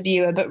watch as a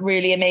viewer, but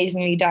really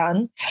amazingly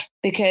done,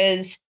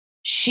 because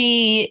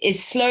she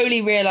is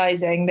slowly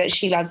realizing that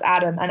she loves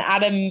Adam, and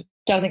Adam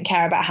doesn't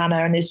care about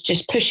Hannah and is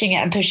just pushing it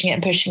and pushing it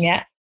and pushing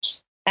it.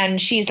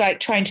 And she's like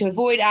trying to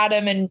avoid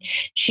Adam, and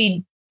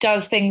she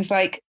does things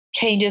like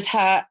changes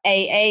her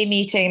AA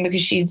meeting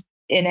because she's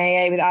in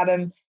AA with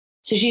Adam.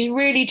 So she's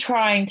really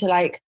trying to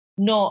like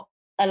not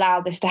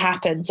allow this to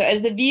happen. So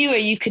as the viewer,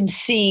 you can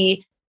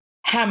see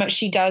how much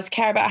she does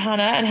care about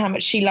Hannah and how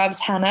much she loves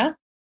Hannah.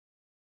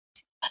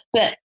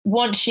 But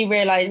once she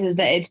realizes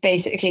that it's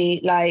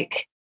basically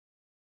like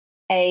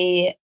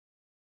a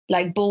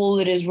ball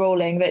that is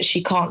rolling that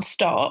she can't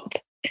stop,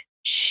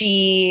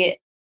 she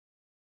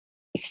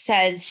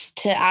says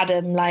to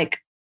Adam, like,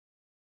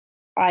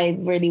 I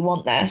really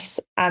want this.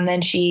 And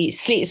then she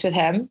sleeps with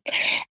him.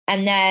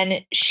 And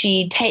then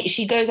she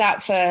goes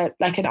out for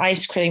like an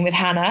ice cream with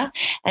Hannah.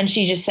 And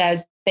she just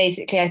says,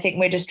 basically, I think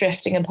we're just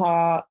drifting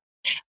apart.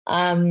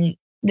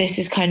 This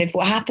is kind of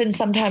what happens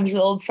sometimes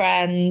with old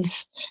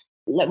friends.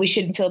 Like, we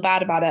shouldn't feel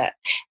bad about it.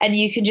 And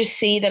you can just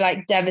see the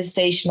like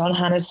devastation on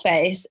Hannah's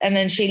face. And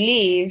then she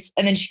leaves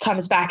and then she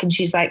comes back and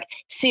she's like,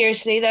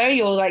 seriously though,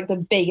 you're like the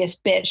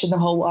biggest bitch in the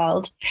whole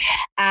world.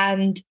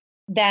 And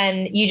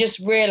then you just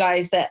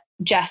realize that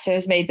Jessa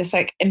has made this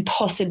like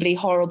impossibly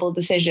horrible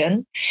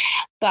decision,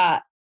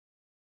 but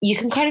you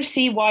can kind of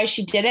see why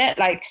she did it.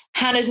 Like,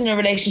 Hannah's in a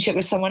relationship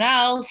with someone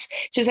else.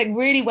 So it's like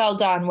really well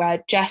done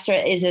where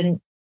Jessa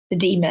isn't the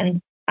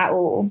demon at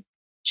all.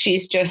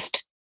 She's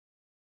just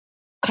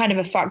kind of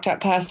a fucked up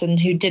person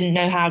who didn't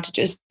know how to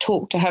just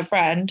talk to her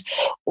friend,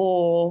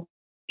 or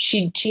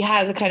she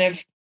has a kind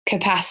of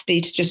capacity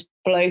to just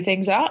blow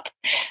things up.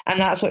 And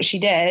that's what she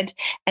did.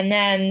 And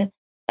then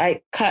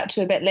like cut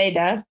to a bit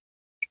later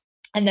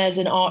and there's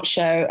an art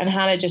show and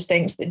Hannah just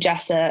thinks that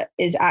Jessa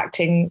is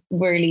acting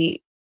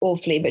really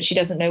awfully, but she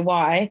doesn't know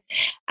why.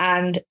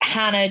 And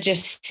Hannah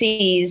just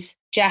sees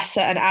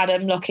Jessa and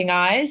Adam locking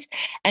eyes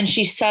and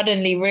she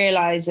suddenly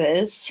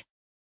realizes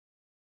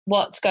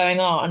what's going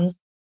on.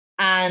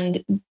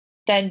 And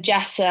then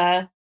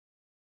Jessa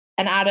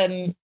and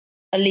Adam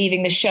are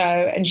leaving the show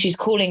and she's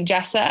calling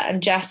Jessa,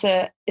 and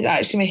Jessa is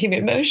actually making me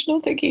emotional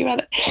thinking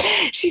about it.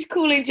 She's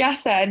calling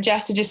Jessa and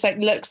Jessa just like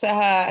looks at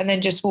her and then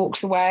just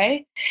walks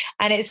away.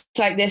 And it's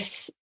like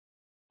this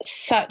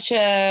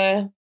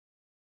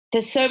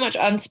there's so much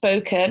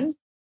unspoken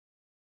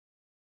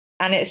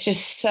and it's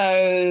just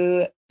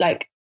so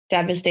like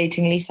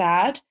devastatingly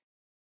sad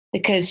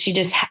because she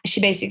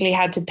basically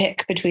had to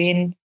pick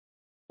between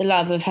the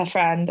love of her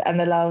friend and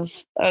the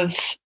love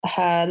of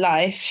her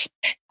life,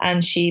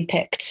 and she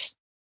picked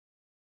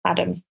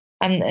Adam.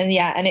 And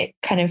it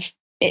kind of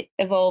it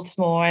evolves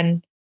more,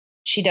 and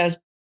she does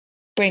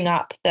bring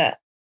up that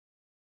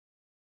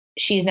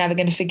she's never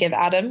going to forgive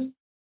Adam.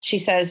 She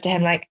says to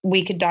him, like,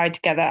 we could die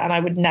together and I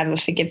would never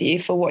forgive you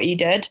for what you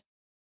did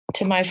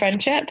to my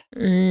friendship.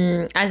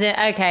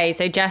 Okay,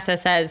 so Jessa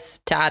says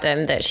to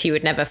Adam that she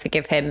would never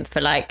forgive him for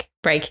like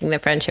breaking the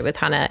friendship with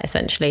Hannah,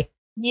 essentially.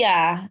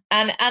 Yeah.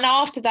 And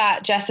after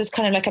that, Jess is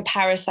kind of like a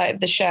parasite of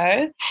the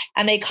show.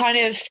 And they kind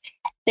of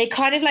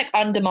like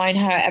undermine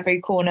her at every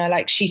corner.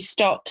 Like she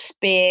stops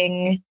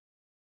being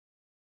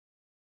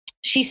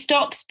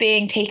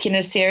taken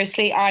as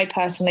seriously, I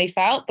personally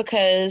felt,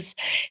 because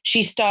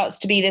she starts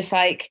to be this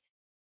like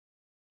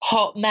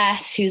hot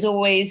mess who's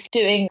always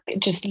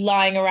just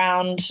lying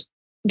around.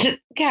 The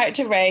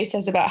character Ray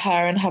says about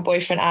her and her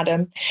boyfriend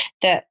Adam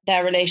that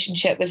their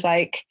relationship was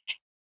like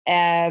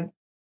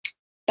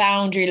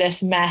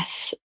boundaryless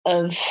mess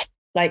of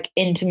like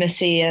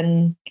intimacy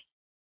and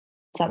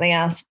something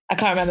else. I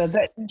can't remember,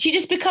 but she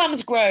just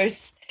becomes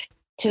gross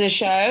to the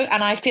show.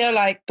 And I feel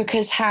like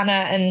because Hannah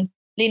and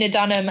Lena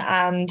Dunham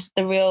and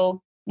the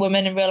real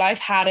woman in real life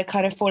had a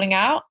kind of falling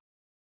out,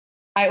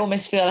 I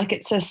almost feel like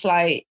it's a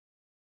slight,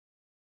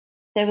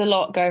 there's a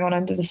lot going on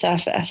under the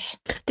surface.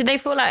 Did they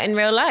fall out in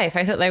real life?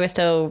 I thought they were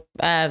still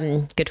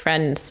good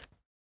friends.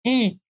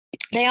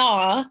 They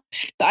are,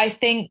 but I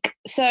think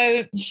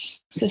so.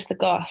 This is the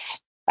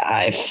goss that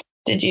I've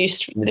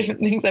deduced from the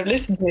different things I've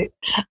listened to.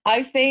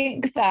 I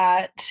think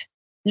that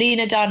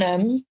Lena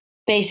Dunham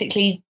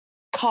basically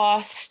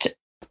cast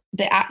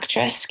the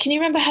actress. Can you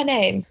remember her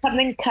name?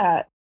 Something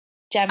Kirk.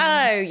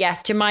 Oh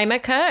yes, Jemima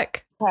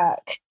Kirk.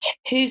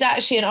 Who's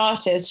actually an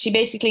artist. She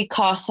basically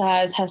cast her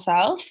as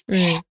herself,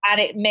 and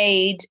it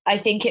made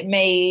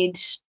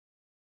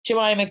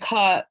Jemima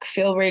Kirk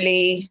feel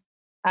really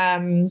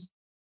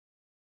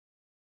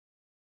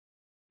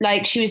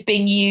like she was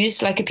being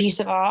used like a piece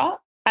of art.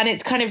 And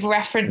it's kind of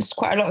referenced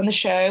quite a lot in the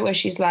show where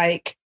she's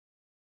like,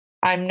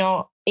 I'm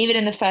not, even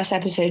in the first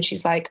episode,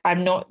 she's like,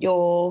 I'm not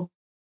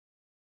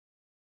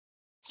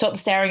stop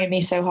staring at me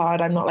so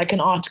hard. I'm not like an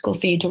article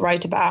for you to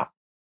write about.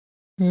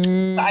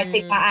 But I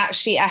think that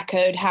actually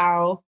echoed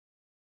how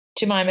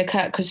Jemima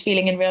Kirk was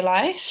feeling in real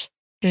life.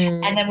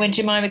 And then when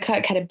Jemima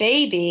Kirk had a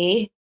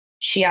baby,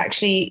 she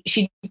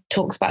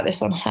talks about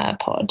this on her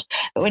pod,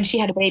 but when she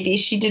had a baby,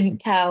 she didn't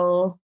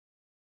tell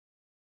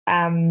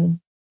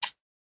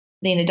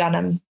Lena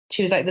Dunham.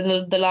 She was like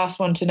the last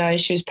one to know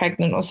she was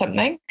pregnant or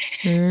something.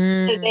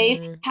 So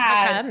they've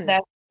had their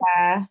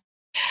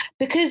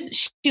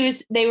because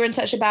they were in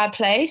such a bad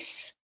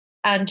place,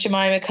 and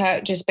Jemima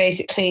Kirk just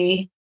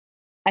basically,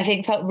 I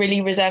think, felt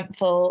really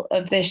resentful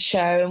of this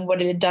show and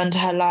what it had done to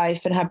her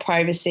life and her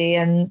privacy.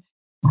 And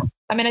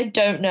I mean, I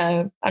don't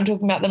know. I'm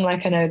talking about them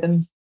like I know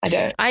them. I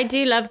don't. I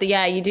do love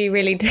you do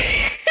really do.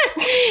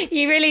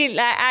 You really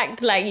like,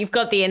 act like you've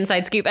got the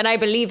inside scoop, and I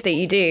believe that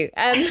you do.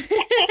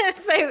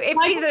 So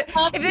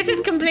if this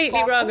is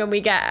completely wrong and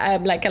we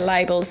get like a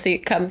libel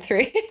suit come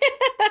through.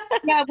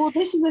 Yeah, well,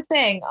 this is the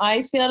thing.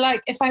 I feel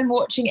like if I'm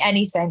watching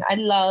anything, I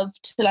love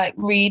to like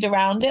read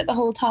around it the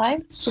whole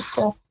time. It's just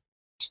a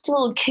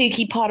little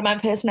kooky part of my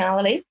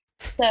personality.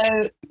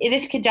 So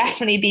this could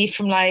definitely be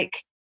from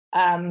like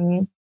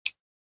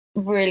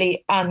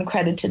really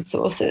uncredited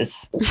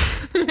sources.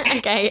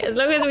 Okay, as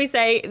long as we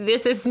say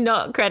this is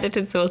not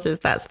credited sources,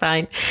 that's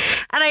fine.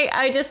 And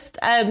I just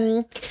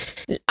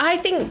I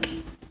think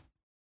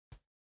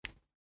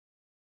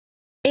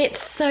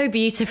it's so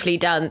beautifully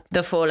done,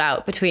 the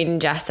fallout between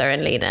Jessa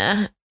and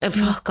Lena.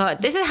 Oh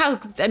God, this is how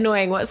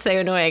annoying. What's so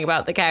annoying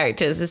about the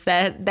characters is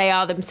that they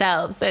are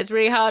themselves. So it's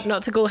really hard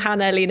not to call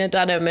Hannah Lena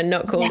Dunham and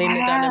not call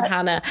Lena Dunham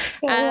Hannah.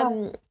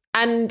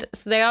 And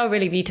so they are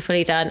really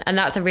beautifully done. And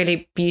that's a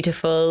really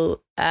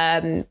beautiful,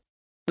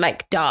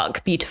 like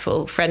dark,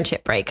 beautiful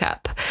friendship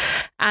breakup.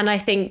 And I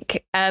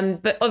think,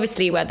 but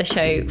obviously where the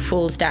show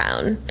falls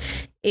down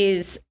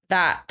is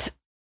that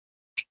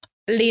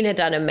Lena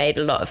Dunham made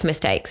a lot of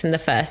mistakes in the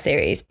first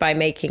series by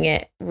making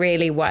it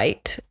really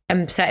white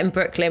and set in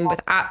Brooklyn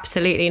with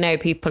absolutely no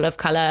people of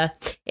colour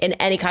in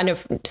any kind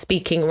of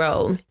speaking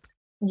role.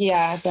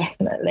 Yeah,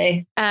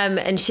 definitely.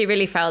 And she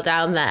really fell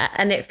down there.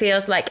 And it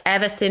feels like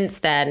ever since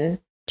then,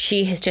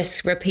 she has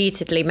just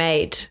repeatedly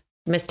made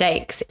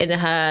mistakes in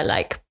her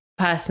like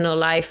personal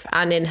life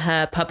and in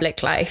her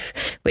public life,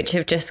 which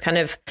have just kind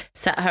of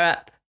set her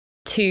up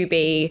to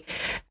be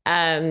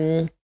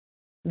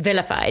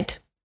vilified.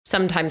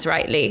 Sometimes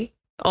rightly,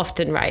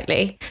 often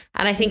rightly.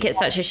 And I think it's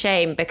such a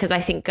shame because I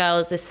think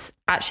Girls is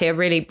actually a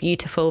really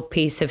beautiful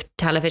piece of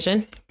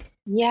television.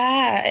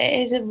 Yeah,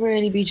 it is a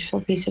really beautiful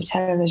piece of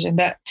television.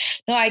 But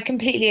no, I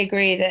completely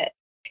agree that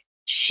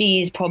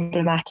she's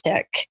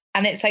problematic.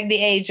 And it's like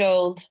the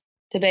age-old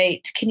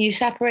debate. Can you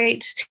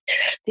separate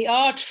the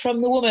art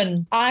from the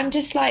woman? I'm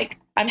just like,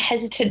 I'm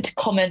hesitant to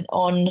comment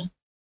on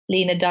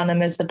Lena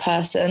Dunham as the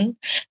person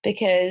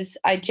because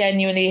I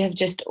genuinely have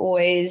just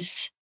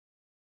always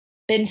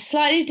been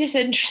slightly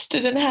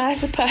disinterested in her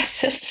as a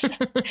person.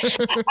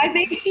 I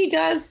think she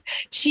does.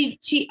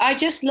 I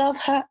just love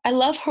her. I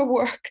love her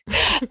work.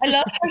 I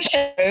love her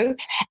show.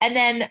 And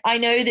then I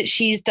know that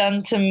she's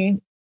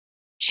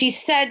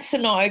said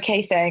some not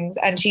okay things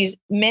and she's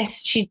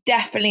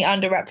definitely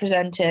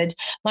underrepresented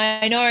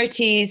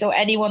minorities or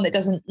anyone that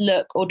doesn't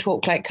look or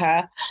talk like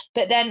her.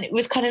 But then it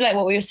was kind of like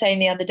what we were saying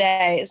the other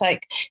day. It's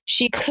like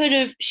she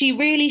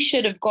really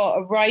should have got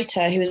a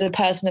writer who is a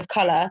person of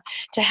color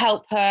to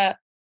help her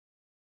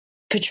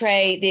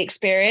portray the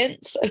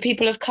experience of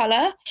people of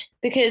color,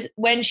 because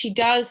when she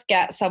does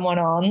get someone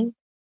on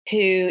who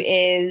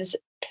is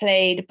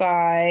played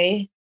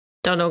by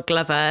Donald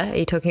Glover, are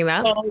you talking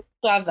about? Donald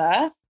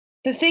Glover,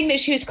 the thing that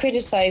she was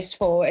criticized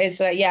for is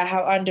how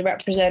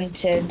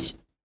underrepresented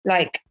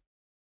like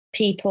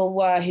people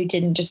were who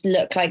didn't just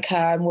look like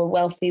her and were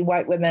wealthy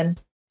white women.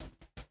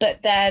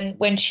 But then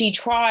when she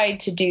tried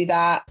to do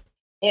that,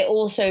 it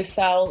also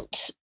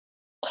felt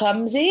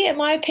clumsy, in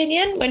my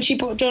opinion, when she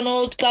brought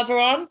Donald Glover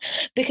on,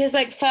 because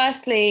like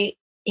firstly,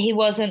 he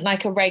wasn't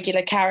like a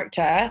regular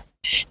character.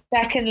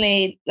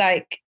 Secondly,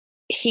 like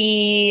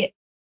so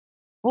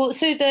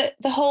the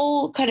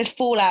whole kind of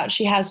fallout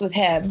she has with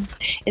him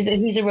is that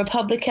he's a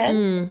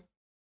Republican.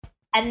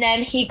 And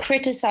then he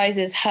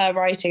criticizes her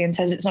writing and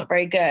says it's not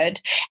very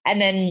good.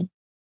 And then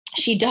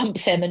she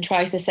dumps him and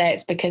tries to say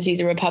it's because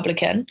he's a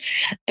Republican,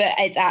 but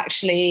it's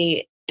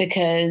actually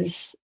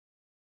because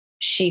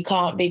she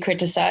can't be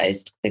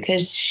criticized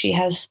because she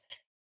has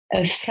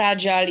a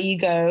fragile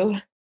ego.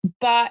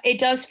 But it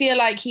does feel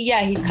like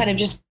he's kind of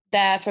just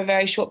there for a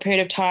very short period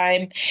of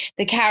time.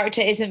 The character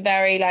isn't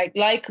very like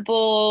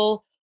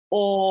likable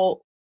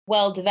or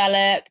well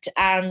developed,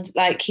 and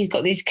like he's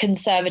got these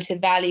conservative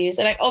values.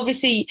 And like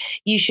obviously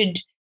you should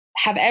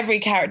have every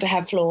character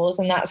have flaws,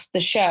 and that's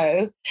the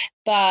show.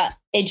 But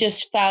it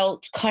just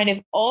felt kind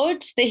of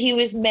odd that he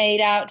was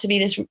made out to be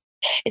this.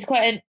 He's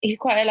quite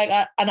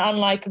an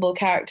unlikable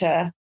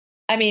character.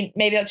 I mean,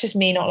 maybe that's just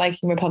me not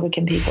liking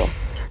Republican people.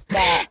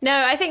 But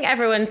no, I think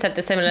everyone said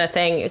the similar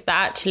thing, is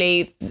that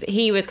actually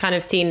he was kind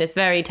of seen as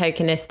very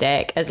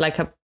tokenistic, as like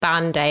a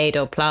band-aid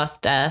or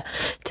plaster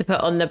to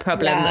put on the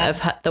problem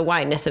of the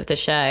whiteness of the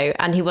show.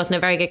 And he wasn't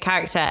a very good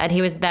character. And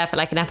he was there for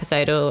like an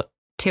episode or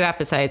 2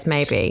 episodes,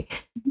 maybe.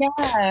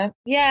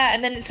 Yeah.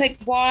 And then it's like,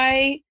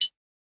 why?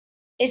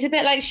 It's a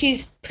bit like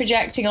she's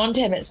projecting onto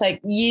him. It's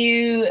like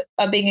you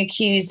are being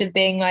accused of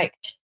being like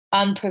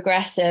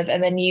unprogressive,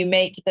 and then you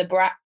make the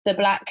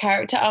black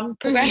character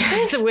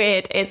unprogressive. It's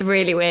weird. It's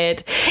really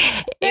weird.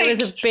 It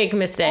was a big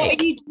mistake.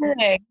 What are you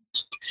doing?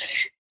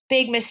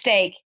 Big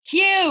mistake.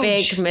 Huge.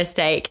 Big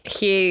mistake.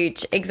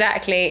 Huge.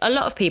 Exactly. A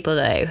lot of people,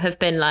 though, have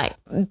been like,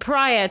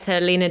 prior to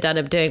Lena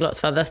Dunham doing lots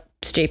of other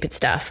stupid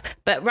stuff,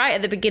 but right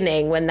at the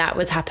beginning when that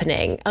was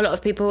happening, a lot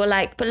of people were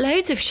like, but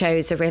loads of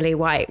shows are really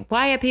white.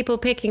 Why are people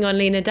picking on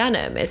Lena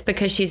Dunham? It's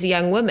because she's a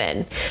young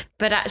woman.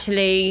 But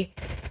actually,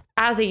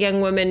 as a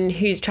young woman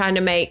who's trying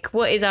to make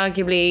what is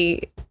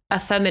arguably a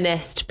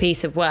feminist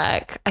piece of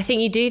work, I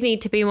think you do need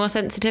to be more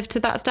sensitive to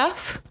that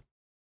stuff.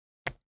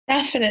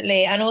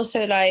 Definitely. And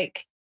also,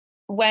 like,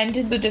 when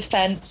did the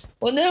defense,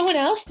 well, no one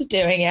else is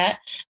doing it,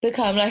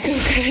 become like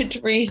a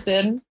good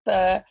reason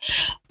for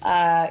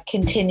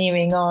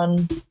continuing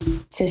on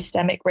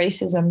systemic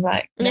racism?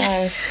 Like,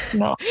 no, it's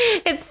not.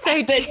 It's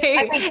so true.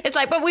 It's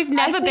like, but we've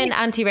never been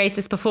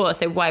anti-racist before,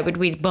 so why would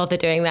we bother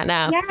doing that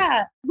now?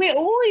 Yeah, we're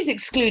always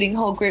excluding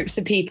whole groups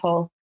of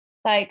people.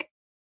 Like,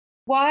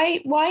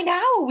 why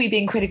now are we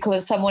being critical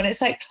of someone?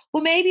 It's like,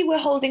 well, maybe we're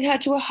holding her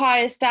to a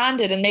higher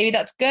standard and maybe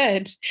that's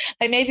good.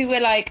 Like, maybe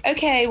we're like,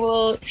 okay,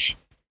 well,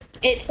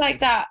 it's like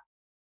that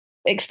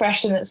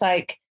expression that's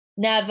like,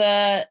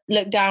 never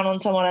look down on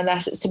someone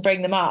unless it's to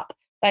bring them up.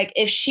 Like,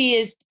 if she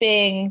is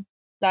being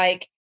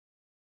like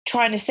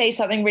trying to say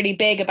something really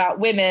big about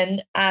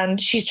women and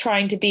she's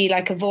trying to be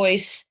like a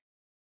voice,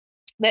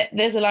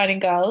 there's a line in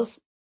Girls.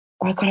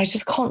 Oh God, I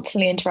just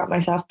constantly interrupt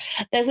myself.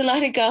 There's a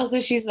line in Girls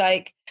where she's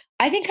like,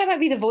 I think I might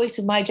be the voice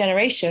of my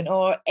generation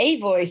or a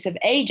voice of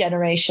a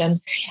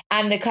generation.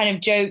 And the kind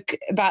of joke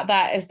about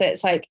that is that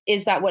it's like,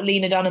 is that what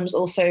Lena Dunham's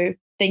also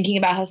thinking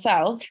about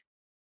herself?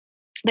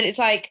 But it's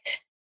like,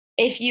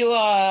 if you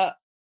are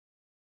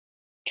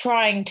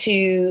trying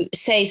to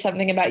say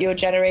something about your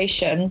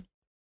generation,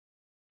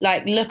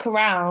 like, look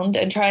around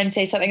and try and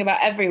say something about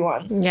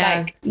everyone. Yeah.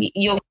 Like,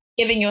 you're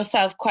giving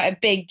yourself quite a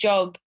big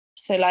job.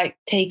 So, like,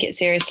 take it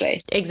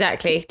seriously.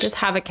 Exactly. Just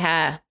have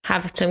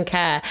some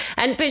care.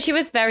 But she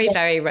was very,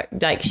 very,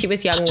 like, she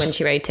was young when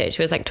she wrote it.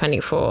 She was like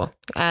 24.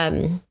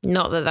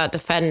 Not that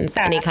defends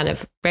any kind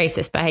of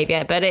racist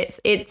behavior, but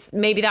it's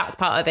maybe that's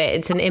part of it.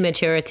 It's an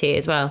immaturity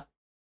as well.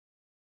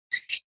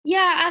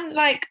 Yeah. And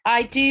like,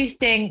 I do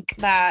think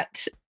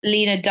that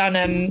Lena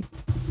Dunham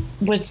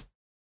was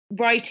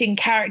writing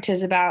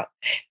characters about,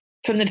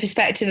 from the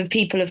perspective of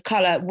people of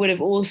color, would have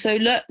also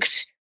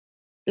looked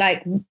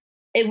like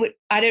it would.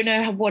 I don't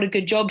know what a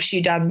good job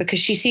she'd done, because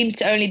she seems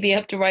to only be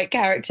able to write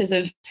characters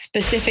of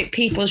specific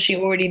people she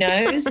already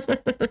knows.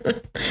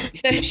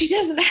 So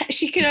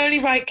she can only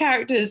write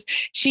characters.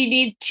 She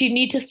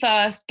need to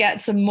first get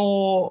some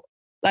more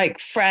like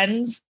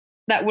friends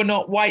that were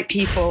not white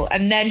people,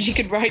 and then she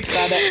could write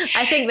about it.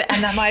 I think that,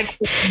 and that might.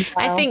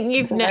 I think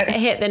you've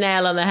hit the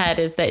nail on the head.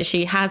 Is that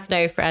she has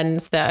no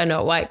friends that are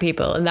not white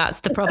people, and that's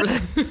the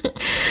problem.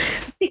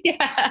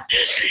 Yeah.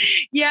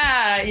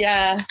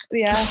 Sex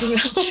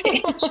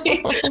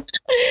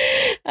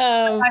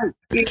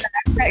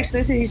and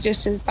the City is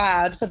just as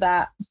bad for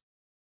that.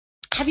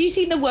 Have you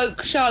seen the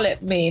woke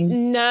Charlotte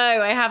meme?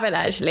 No, I haven't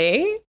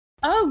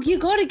Oh, you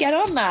got to get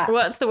on that.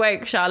 What's the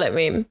woke Charlotte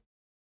meme?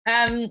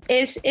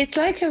 It's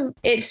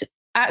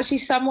actually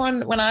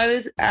someone, when I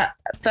was at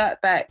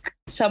Birkbeck,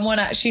 someone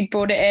actually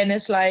brought it in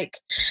as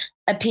like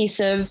a piece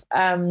of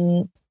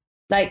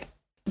like,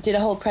 did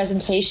a whole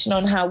presentation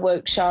on how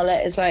woke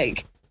Charlotte is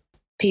like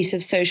piece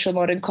of social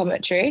modern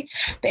commentary.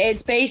 But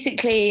it's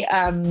basically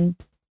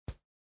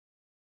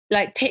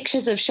like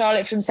pictures of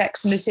Charlotte from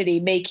Sex and the City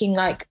making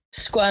like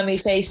squirmy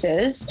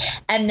faces,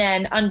 and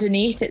then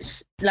underneath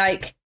it's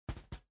like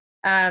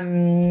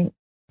I'll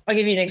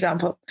give you an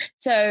example.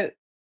 So,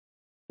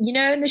 you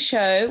know, in the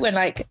show when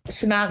like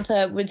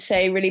Samantha would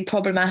say really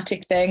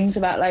problematic things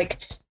about like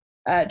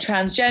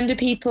transgender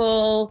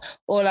people,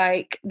 or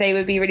like they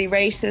would be really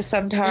racist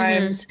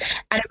sometimes,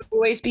 and it would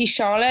always be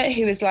Charlotte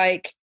who was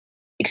like,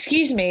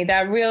 excuse me,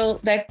 they're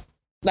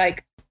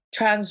like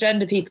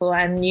transgender people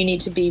and you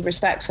need to be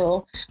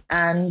respectful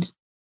and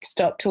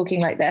stop talking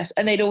like this.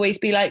 And they'd always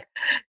be like,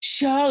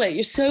 Charlotte,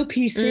 you're so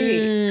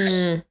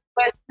PC.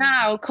 Whereas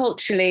now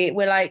culturally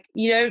we're like,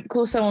 you don't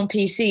call someone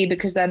PC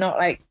because they're not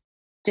like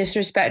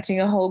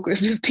disrespecting a whole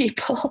group of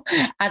people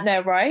and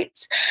their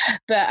rights.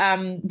 But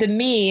the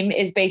meme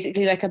is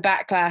basically like a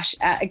backlash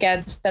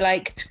against the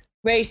like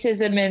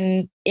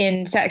racism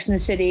in Sex and the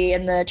City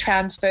and the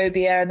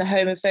transphobia and the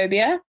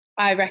homophobia.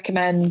 I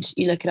recommend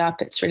you look it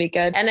up. It's really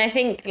good. And I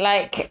think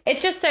like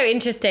it's just so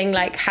interesting,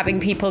 like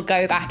having people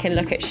go back and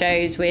look at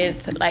shows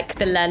with like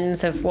the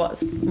lens of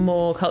what's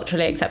more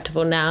culturally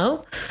acceptable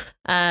now.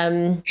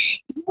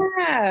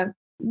 Yeah,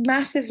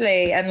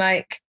 massively. And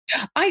like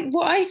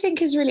what I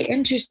think is really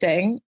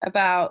interesting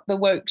about the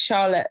woke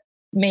Charlotte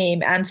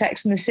meme and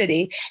Sex and the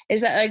City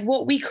is that like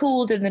what we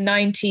called in the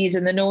 90s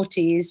and the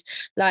noughties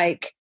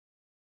like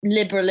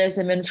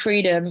liberalism and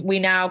freedom, we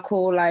now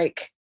call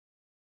like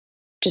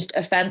just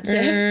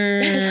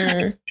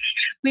offensive.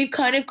 We've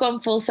kind of gone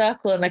full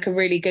circle in like a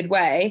really good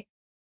way.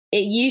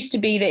 It used to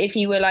be that if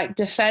you were like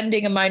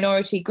defending a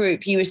minority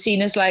group, you were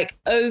seen as like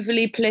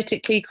overly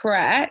politically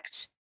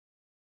correct,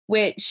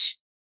 which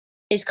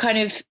is kind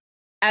of,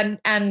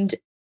 and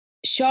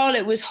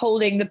Charlotte was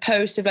holding the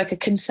post of like a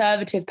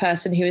conservative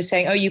person who was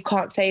saying, oh, you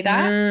can't say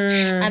that.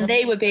 And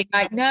they were being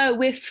like, no,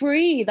 we're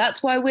free.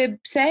 That's why we're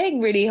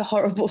saying really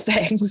horrible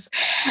things.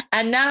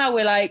 And now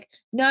we're like,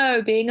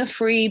 no, being a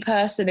free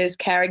person is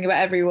caring about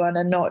everyone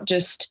and not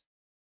just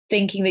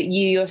thinking that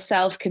you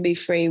yourself can be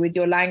free with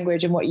your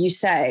language and what you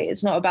say.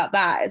 It's not about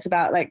that. It's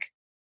about like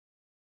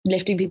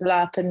lifting people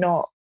up and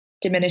not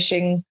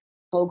diminishing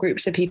whole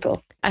groups of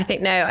people.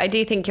 I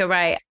do think you're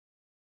right.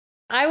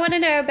 I want to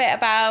know a bit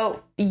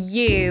about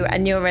you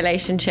and your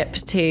relationship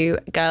to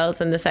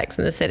Girls and the Sex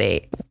and the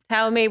City.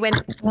 Tell me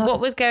what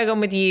was going on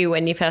with you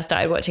when you first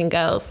started watching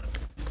Girls?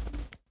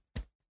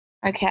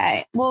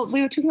 Okay. Well,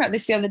 we were talking about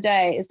this the other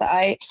day, is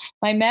that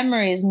my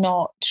memory is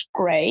not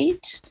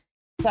great.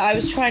 But I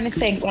was trying to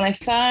think when I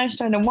first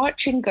started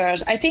watching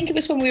Girls, I think it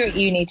was when we were at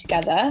uni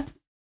together.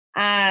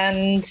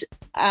 And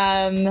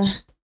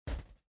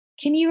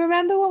can you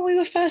remember when we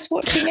were first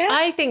watching it?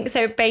 I think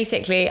so.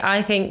 Basically,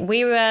 I think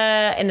we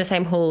were in the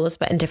same halls,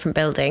 but in different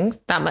buildings.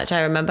 That much I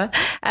remember.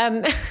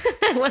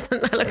 It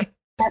wasn't that long.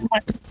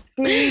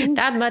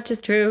 That much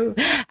is true.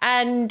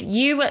 And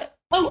you were...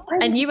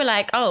 and you were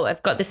like, oh,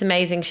 I've got this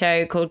amazing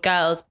show called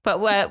Girls, but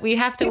we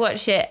have to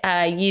watch it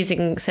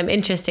using some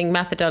interesting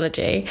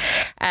methodology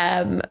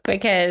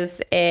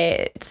because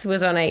it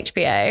was on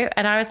HBO.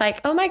 And I was like,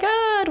 oh my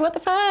God, what the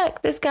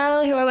fuck? This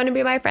girl who I want to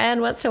be my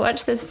friend wants to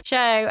watch this show.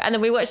 And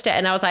then we watched it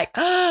and I was like,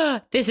 oh,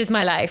 this is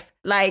my life.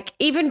 Like,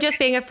 even just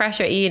being a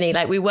fresher at uni,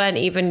 like we weren't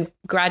even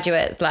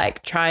graduates,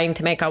 like trying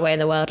to make our way in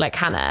the world like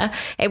Hannah.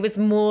 It was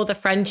more the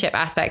friendship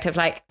aspect of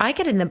like, I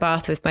get in the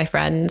bath with my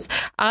friends.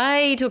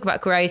 I talk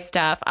about gross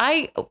stuff.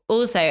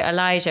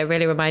 Elijah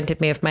really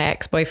reminded me of my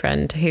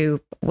ex-boyfriend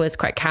who was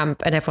quite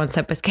camp and everyone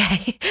said was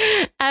gay.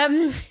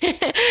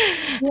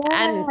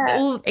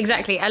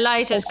 Exactly.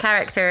 Elijah's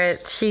character,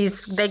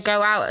 they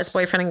go out as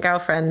boyfriend and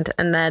girlfriend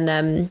and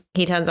then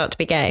he turns out to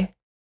be gay.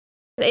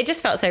 It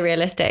just felt so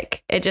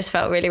realistic. It just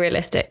felt really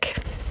realistic.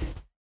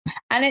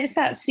 And it's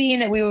that scene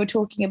that we were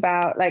talking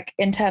about, like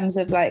in terms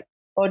of like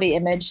body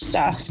image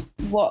stuff.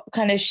 What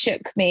kind of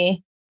shook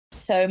me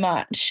so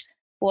much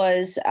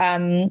was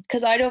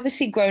because I'd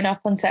obviously grown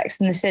up on Sex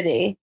and the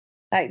City.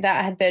 Like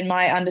that had been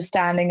my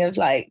understanding of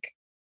like,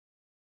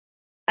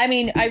 I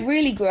mean, I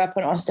really grew up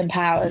on Austin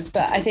Powers,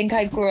 but I think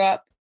I grew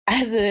up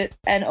as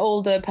an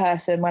older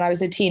person when I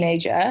was a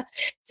teenager.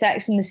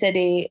 Sex and the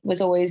City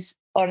was always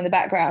on in the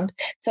background.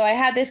 So I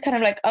had this kind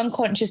of like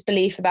unconscious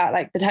belief about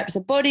like the types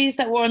of bodies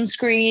that were on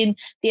screen,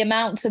 the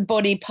amounts of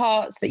body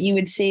parts that you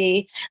would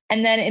see.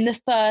 And then in the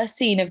first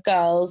scene of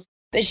Girls,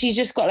 but she's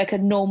just got like a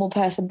normal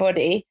person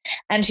body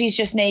and she's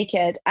just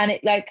naked. And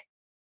it like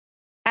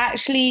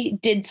actually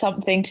did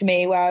something to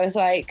me where I was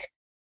like,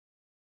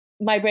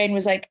 my brain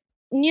was like,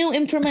 new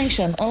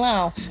information,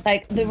 allow.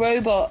 Like the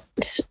robot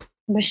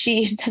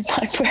machine in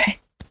my brain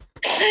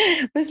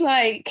was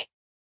like,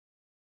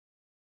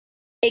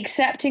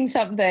 accepting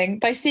something.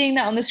 By seeing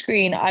that on the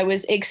screen, I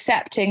was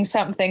accepting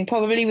something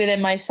probably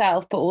within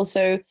myself, but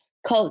also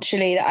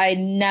culturally that I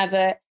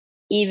never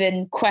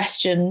even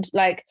questioned.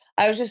 Like,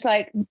 I was just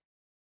like,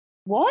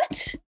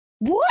 what?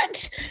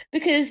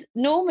 Because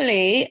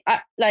normally,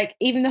 like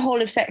even the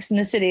whole of Sex and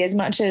the City, as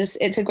much as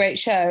it's a great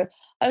show,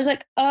 I was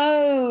like,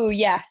 oh,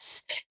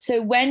 yes.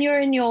 So when you're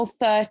in your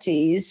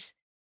 30s,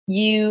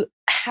 you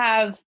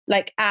have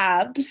like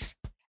abs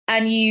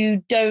and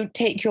you don't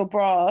take your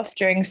bra off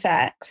during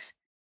sex.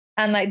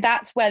 And like,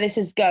 that's where this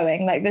is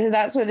going. Like,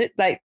 that's what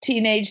like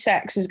teenage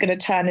sex is going to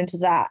turn into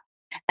that.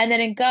 And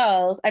then in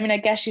Girls, I mean, I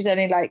guess she's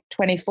only like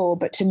 24,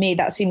 but to me,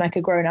 that seemed like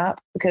a grown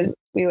up because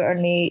we were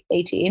only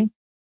 18.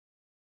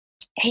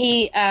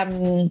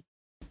 You're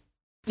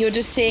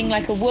just seeing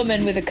like a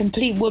woman with a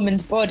complete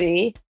woman's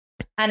body.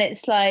 And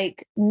it's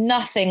like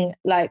nothing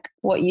like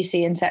what you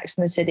see in Sex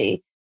and the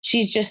City.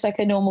 She's just like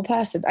a normal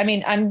person. I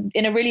mean, I'm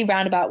in a really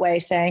roundabout way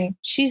saying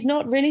she's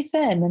not really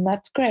thin and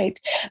that's great.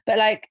 But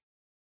like,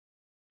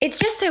 it's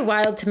just so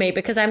wild to me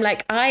because I'm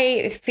like,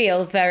 I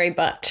feel very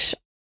much,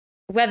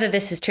 whether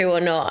this is true or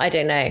not, I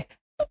don't know.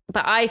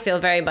 But I feel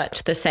very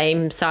much the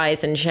same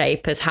size and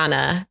shape as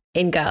Hannah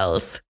in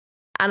Girls.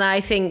 And I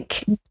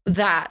think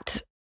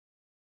that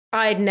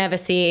I'd never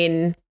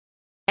seen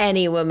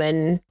any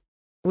woman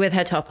with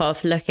her top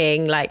off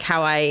looking like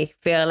how I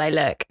feel I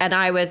look. And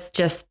I was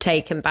just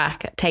taken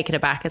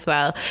aback as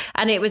well.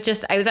 And I was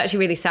actually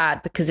really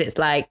sad because it's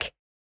like,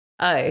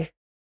 oh,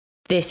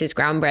 this is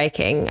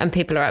groundbreaking and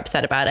people are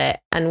upset about it.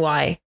 And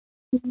why?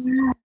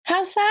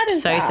 How sad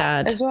is that? So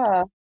sad as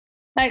well.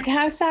 Like,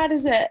 how sad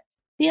is it?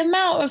 The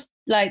amount of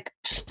like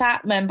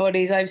fat men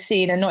bodies I've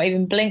seen and not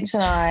even blinked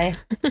an eye.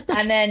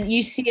 And then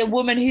you see a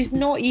woman who's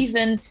not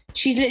even,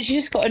 she's literally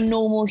just got a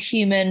normal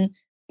human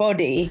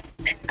body.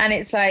 And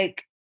it's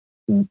like,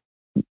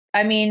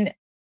 I mean,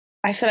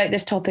 I feel like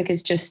this topic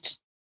is just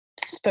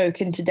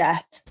spoken to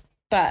death,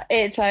 but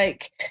it's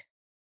like,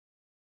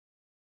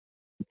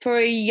 for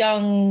a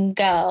young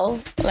girl,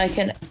 like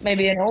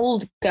maybe an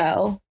old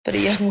girl, but a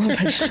young woman.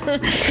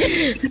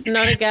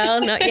 Not a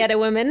girl, not yet a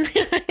woman. For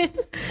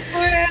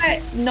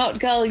a not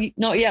girl,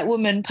 not yet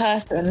woman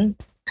person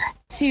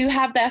to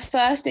have their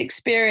first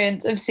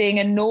experience of seeing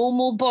a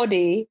normal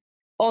body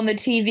on the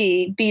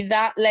TV be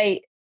that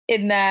late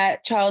in their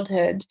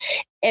childhood.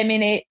 I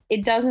mean,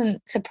 it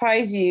doesn't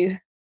surprise you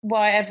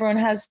why everyone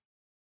has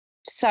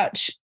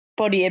such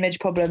body image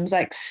problems,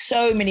 like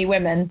so many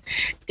women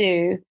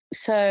do.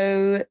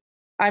 So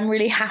I'm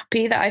really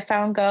happy that I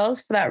found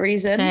Girls for that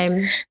reason.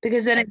 Same.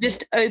 Because then it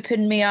just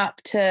opened me up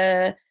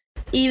to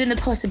even the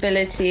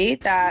possibility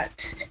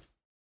that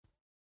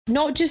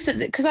not just that,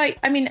 because I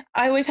mean,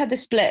 I always had the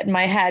split in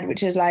my head,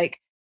 which is like,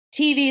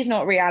 TV is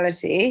not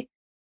reality.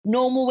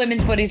 Normal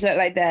women's bodies look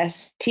like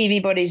this.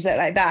 TV bodies look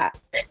like that.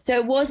 So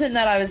it wasn't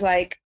that I was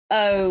like,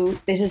 oh,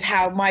 this is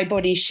how my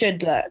body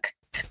should look.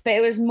 But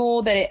it was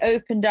more that it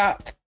opened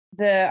up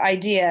the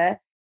idea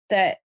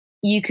that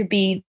you could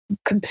be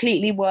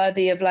completely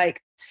worthy of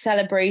like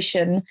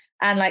celebration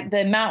and like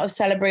the amount of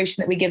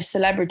celebration that we give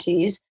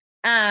celebrities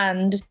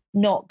and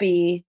not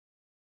be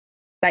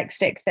like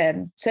stick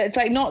thin. So it's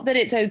like, not that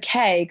it's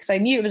okay, because I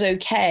knew it was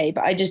okay,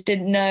 but I just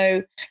didn't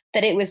know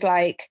that it was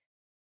like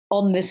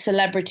on the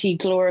celebrity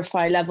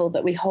glorify level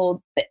that we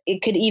hold, that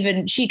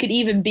she could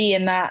even be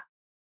in that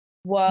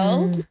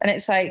world. And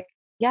it's like,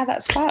 yeah,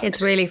 that's fucked.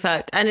 It's really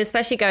fucked. And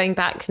especially going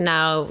back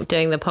now,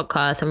 doing the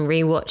podcast and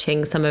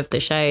rewatching some of the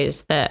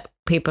shows that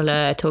people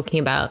are talking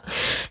about.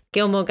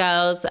 Gilmore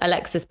Girls,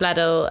 Alexis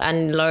Bledel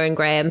and Lauren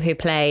Graham, who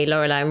play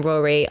Lorelai and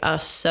Rory, are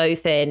so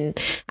thin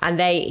and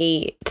they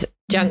eat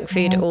junk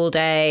food all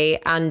day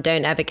and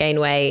don't ever gain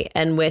weight.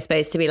 And we're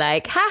supposed to be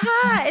like,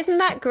 haha, isn't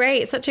that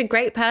great? Such a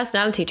great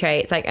personality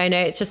trait. It's like, oh no,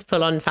 it's just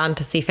full on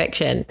fantasy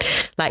fiction.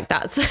 Like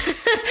that's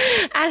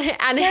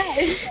and yeah,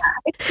 it's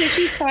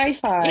literally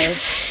sci-fi.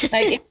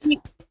 Like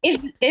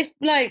if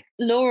like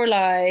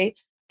Lorelai,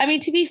 I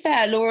mean, to be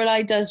fair,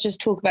 Lorelai does just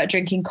talk about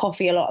drinking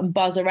coffee a lot and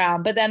buzz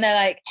around, but then they're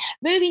like,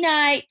 movie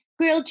night,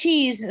 grilled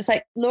cheese. And it's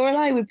like,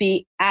 Lorelai would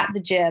be at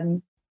the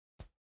gym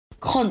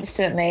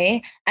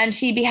constantly and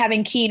she'd be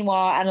having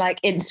quinoa and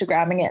like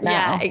Instagramming it now.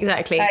 Yeah,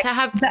 exactly. Like, to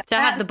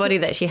have the body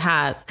that she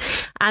has.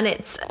 And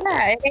it's...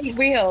 Yeah, it ain't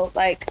real.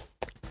 Like,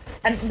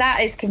 and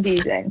that is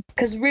confusing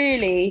because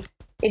really,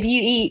 if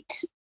you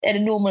eat at a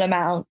normal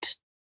amount,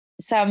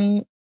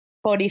 some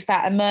body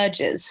fat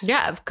emerges.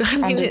 Yeah, I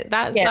mean,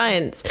 that's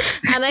science.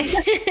 And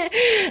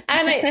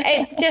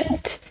it's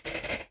just...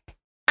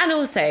 And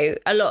also,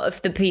 a lot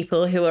of the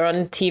people who are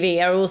on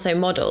TV are also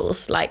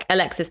models, like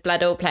Alexis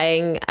Bledel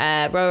playing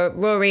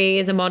Rory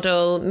is a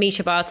model.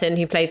 Misha Barton,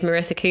 who plays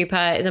Marissa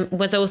Cooper,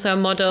 was also a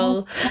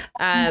model.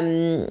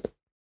 I'm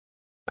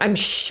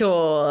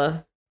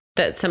sure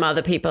that some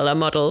other people are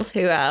models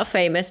who are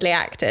famously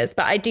actors.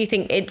 But I do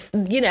think it's,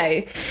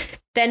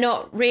 they're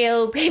not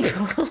real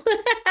people.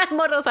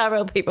 Models are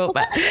real people.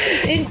 But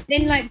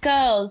in like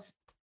girls,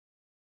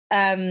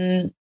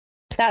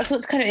 that's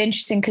what's kind of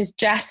interesting because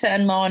Jessa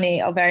and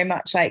Marnie are very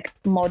much like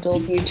model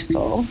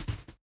beautiful.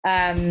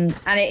 And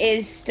it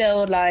is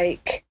still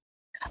like,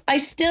 I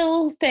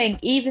still think,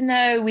 even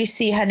though we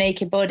see her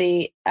naked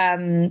body,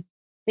 Lena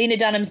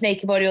Dunham's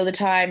naked body all the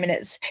time, and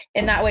it's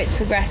in that way it's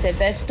progressive,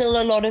 there's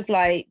still a lot of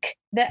like,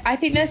 I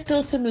think there's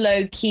still some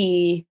low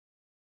key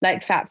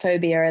like fat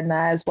phobia in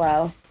there as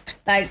well.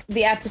 Like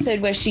the episode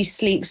where she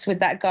sleeps with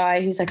that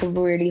guy who's like a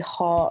really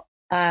hot,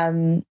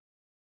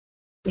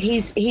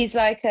 he's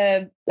like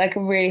a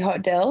really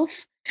hot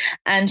DILF,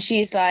 and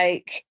she's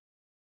like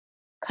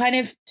kind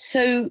of,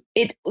 so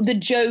the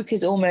joke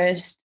is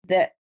almost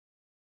that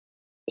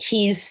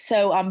he's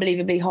so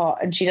unbelievably hot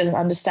and she doesn't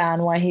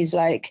understand why he's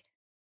like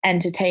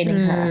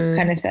entertaining her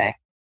kind of thing.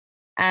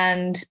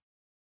 And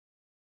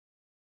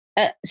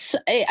so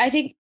I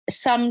think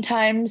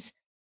sometimes,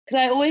 because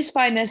I always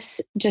find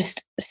this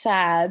just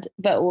sad,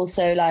 but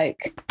also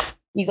like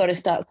you got to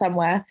start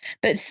somewhere,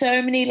 but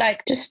so many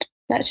like just,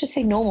 let's just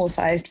say normal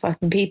sized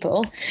fucking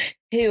people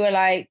who are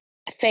like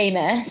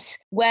famous,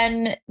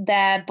 when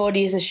their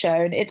bodies are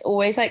shown, it's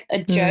always like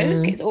a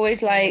joke. It's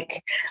always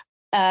like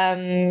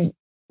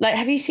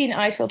have you seen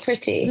I Feel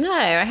Pretty? No,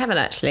 I haven't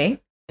actually.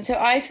 So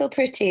I Feel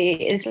Pretty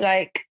is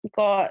like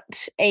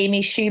got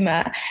Amy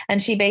Schumer,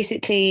 and she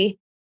basically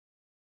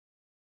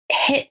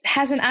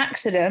has an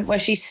accident where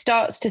she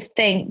starts to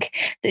think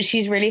that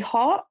she's really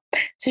hot.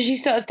 So she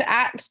starts to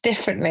act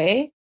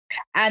differently.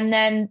 And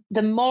then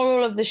the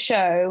moral of the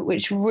show,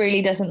 which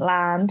really doesn't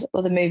land,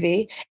 or the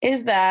movie,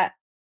 is that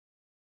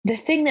the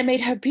thing that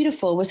made her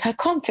beautiful was her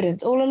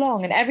confidence all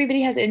along. And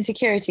everybody has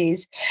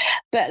insecurities,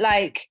 but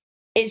like,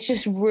 it's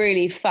just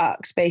really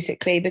fucked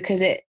basically,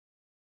 because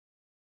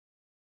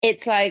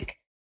it's like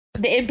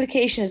the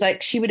implication is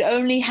like she would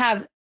only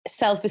have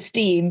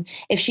self-esteem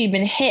if she'd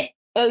been hit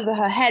over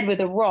her head with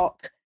a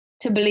rock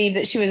to believe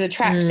that she was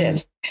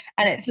attractive.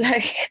 And it's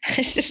like,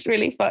 it's just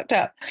really fucked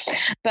up.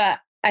 But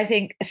I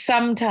think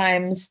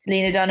sometimes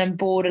Lena Dunham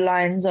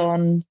borderlines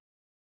on,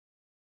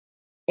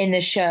 in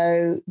the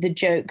show, the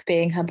joke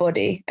being her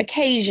body.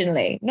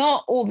 Occasionally,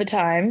 not all the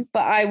time,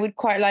 but I would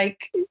quite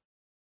like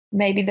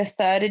maybe the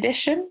third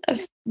edition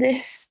of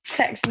this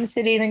Sex and the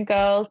City and then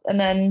Girls, and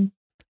then...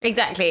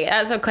 Exactly.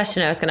 That's a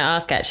question I was going to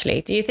ask,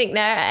 actually. Do you think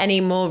there are any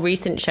more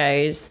recent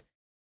shows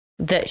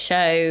that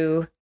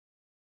show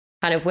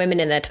kind of women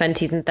in their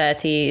 20s and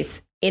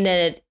 30s in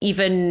an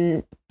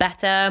even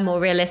better, more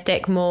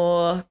realistic,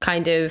 more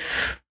kind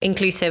of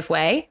inclusive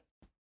way?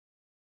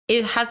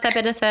 Has there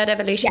been a third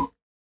evolution?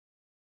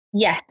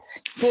 Yeah.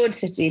 Yes. Broad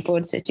City.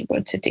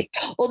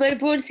 Although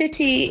Broad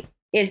City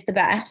is the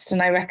best,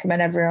 and I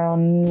recommend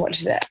everyone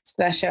watches it. It's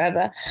the best show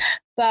ever.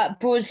 But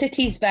Broad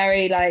City's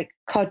very like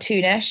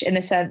cartoonish in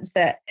the sense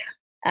that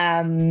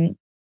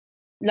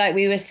Like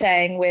we were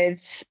saying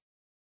with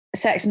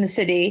Sex and the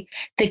City,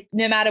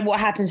 no matter what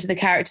happens to the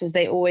characters,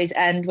 they always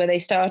end where they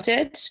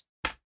started.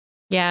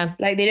 Yeah.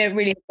 Like they don't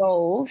really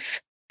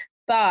evolve.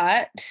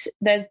 But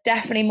there's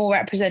definitely more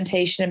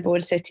representation in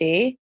Broad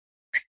City.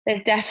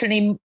 There's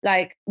definitely,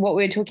 like what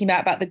we were talking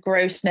about the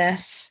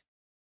grossness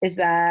is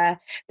there.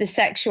 The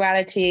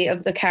sexuality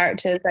of the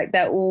characters, like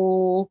they're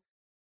all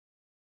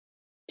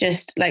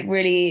just like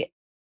really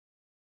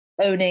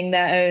owning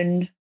their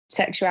own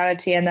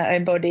sexuality and their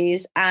own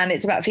bodies. And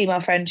it's about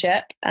female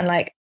friendship and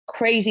like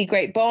crazy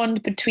great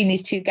bond between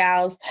these two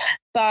gals,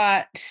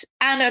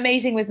 and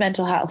amazing with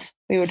mental health.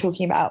 We were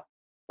talking about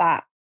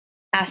that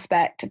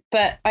aspect,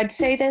 but I'd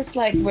say there's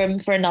like room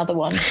for another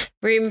one.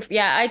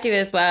 Yeah, I do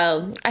as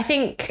well. I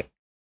think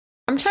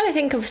I'm trying to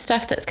think of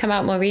stuff that's come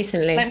out more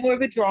recently, like more of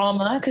a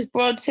drama, because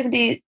Broad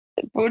City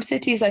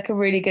is like a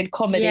really good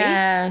comedy.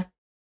 Yeah.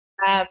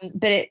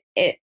 But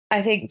it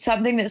I think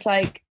something that's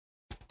like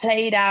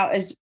played out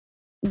as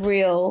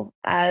real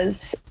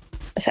as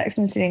Sex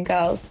and the City and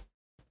Girls,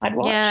 I'd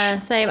watch. Yeah,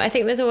 same. I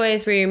think there's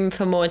always room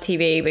for more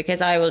TV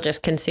because I will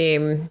just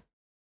consume.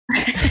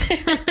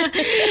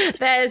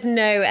 There's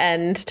no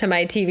end to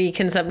my TV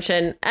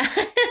consumption.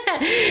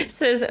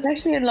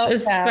 Especially in lockdown.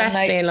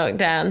 Especially in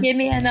lockdown.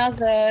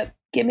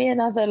 Give me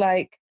another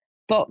like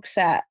box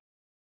set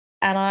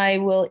and I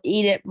will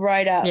eat it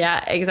right up.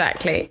 Yeah,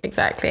 exactly.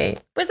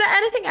 Was there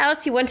anything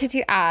else you wanted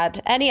to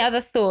add? Any other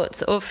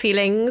thoughts or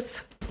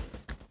feelings?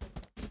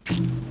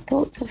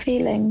 Thoughts or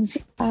feelings?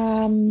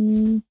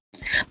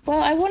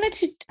 Well,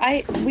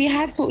 we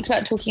had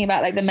talking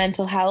about like the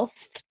mental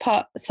health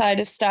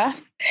side of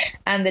stuff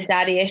and the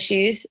daddy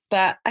issues,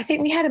 but I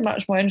think we had a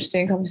much more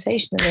interesting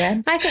conversation in the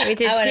end. I think we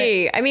did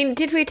too. I mean,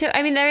 did we?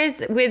 There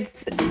is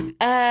with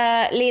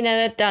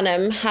Lena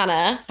Dunham,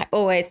 Hannah.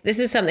 This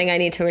is something I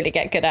need to really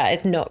get good at,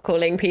 is not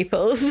calling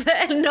people,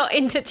 not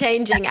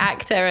interchanging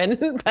actor and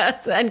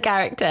person and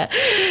character,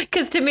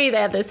 because to me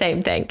they're the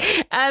same thing.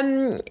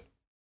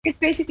 It's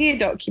basically a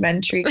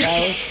documentary,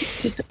 girls,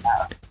 just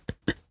about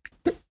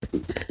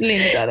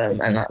Lena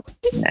Dunham, and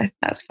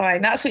that's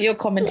fine. That's what you're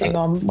commenting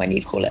on when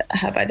you call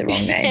her by the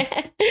wrong name.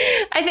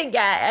 I think,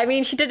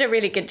 she did a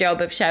really good job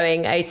of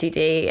showing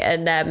OCD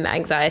and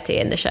anxiety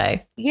in the show.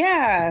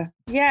 Yeah,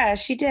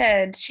 she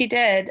did.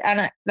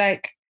 And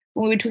like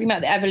when we were talking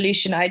about the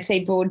evolution, I'd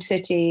say Broad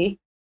City,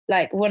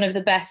 like one of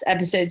the best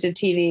episodes of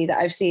TV that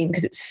I've seen,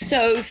 because it's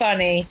so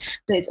funny,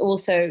 but it's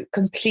also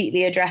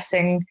completely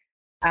addressing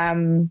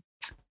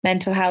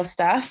mental health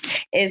stuff,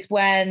 is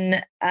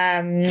when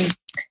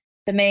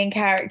the main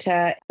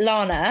character,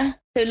 Lana.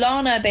 So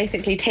Lana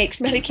basically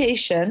takes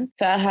medication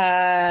for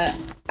her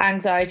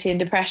anxiety and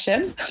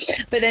depression,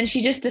 but then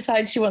she just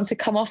decides she wants to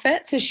come off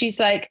it. So she's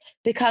like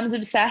becomes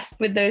obsessed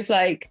with those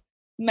like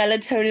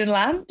melatonin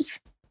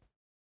lamps.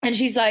 And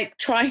she's like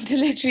trying to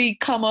literally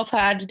come off her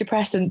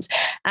antidepressants.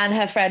 And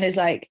her friend is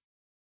like,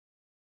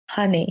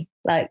 honey,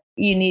 like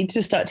you need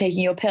to start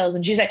taking your pills.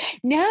 And she's like,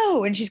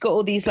 no. And she's got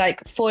all these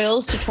like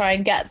foils to try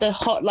and get the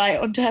hot light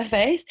onto her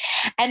face.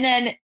 And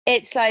then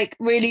it's like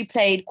really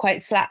played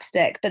quite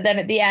slapstick. But then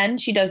at the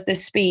end, she does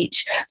this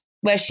speech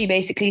where she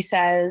basically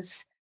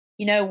says,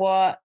 you know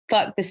what,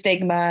 fuck the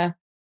stigma.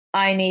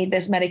 I need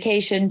this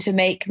medication to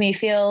make me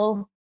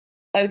feel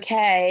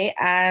okay.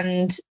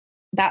 And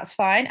that's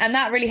fine. And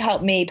that really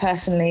helped me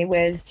personally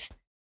with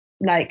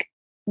like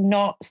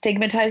not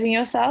stigmatizing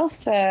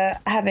yourself for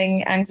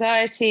having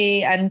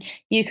anxiety. And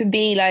you can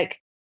be like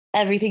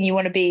everything you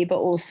want to be, but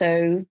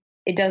also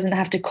it doesn't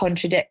have to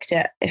contradict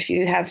it. If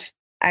you have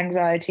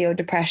anxiety or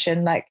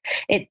depression, like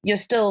you're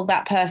still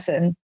that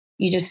person.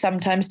 You just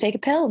sometimes take a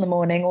pill in the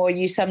morning, or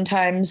you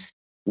sometimes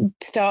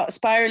start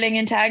spiraling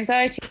into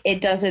anxiety. It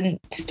doesn't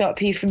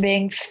stop you from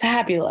being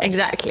fabulous.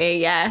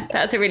 Exactly. Yeah,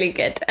 that's a really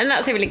good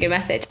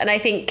message. And I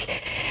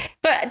think,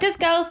 but does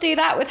Girls do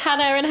that with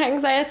Hannah and her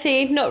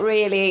anxiety? Not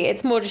really.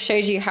 It's more just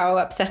shows you how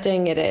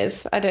upsetting it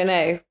is. I don't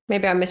know.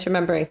 Maybe I'm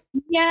misremembering.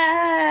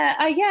 Yeah.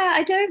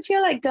 I don't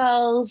feel like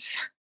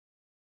Girls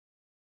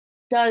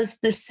does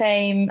the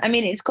same. I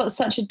mean, it's got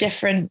such a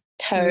different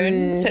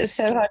tone, so it's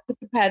so hard to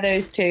compare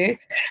those two.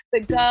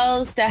 But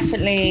Girls,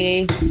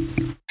 definitely,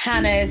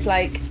 Hannah is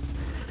like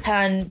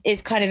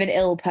is kind of an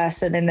ill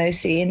person in those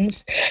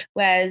scenes,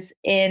 whereas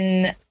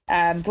in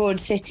Broad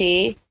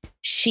City,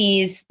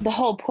 the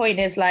whole point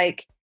is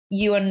like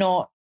you are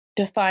not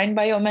defined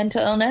by your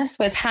mental illness,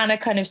 whereas Hannah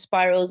kind of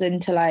spirals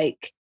into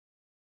like,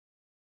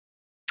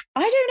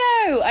 I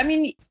don't know. I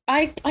mean,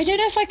 I don't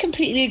know if I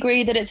completely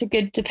agree that it's a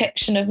good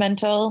depiction of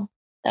mental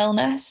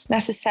illness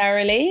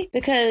necessarily,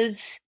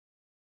 because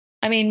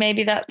I mean,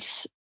 maybe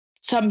that's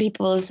some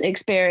people's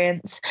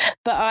experience,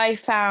 but I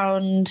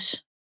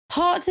found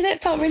parts of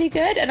it felt really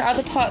good and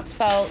other parts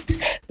felt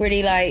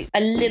really like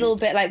a little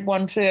bit like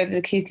One Flew Over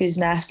the Cuckoo's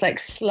Nest, like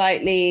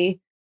slightly,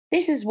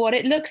 this is what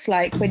it looks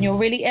like when you're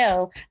really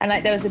ill. And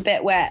like there was a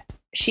bit where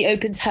she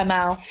opens her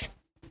mouth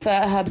for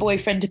her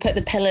boyfriend to put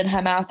the pill in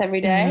her mouth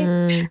every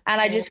day.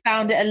 And I just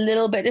found it a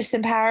little bit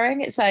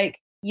disempowering. It's like,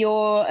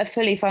 you're a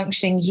fully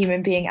functioning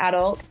human being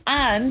adult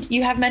and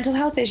you have mental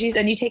health issues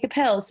and you take a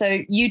pill. So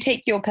you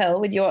take your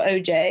pill with your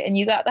OJ and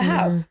you got the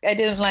house. I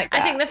didn't like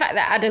that. I think the fact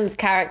that Adam's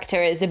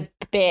character is a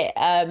bit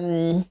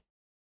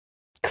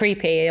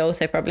creepy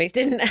also probably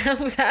didn't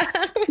help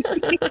that.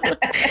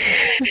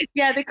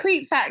 Yeah, the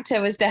creep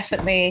factor was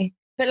definitely,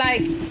 but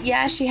like,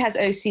 yeah, she has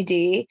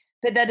OCD,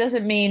 but that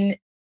doesn't mean,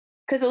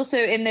 because also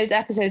in those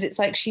episodes, it's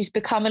like she's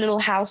become a little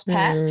house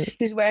pet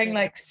who's wearing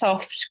like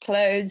soft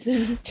clothes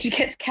and she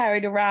gets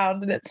carried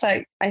around. And it's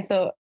like, I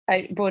thought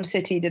Broad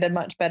City did a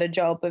much better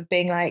job of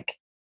being like,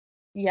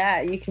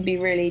 yeah, you can be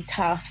really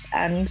tough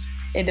and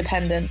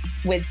independent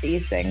with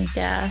these things.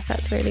 Yeah,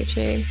 that's really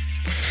true.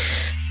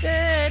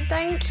 Good,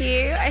 thank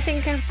you. I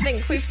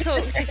think we've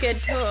talked a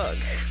good talk.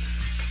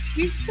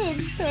 We've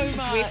talked so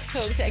much. We've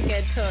talked a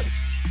good talk.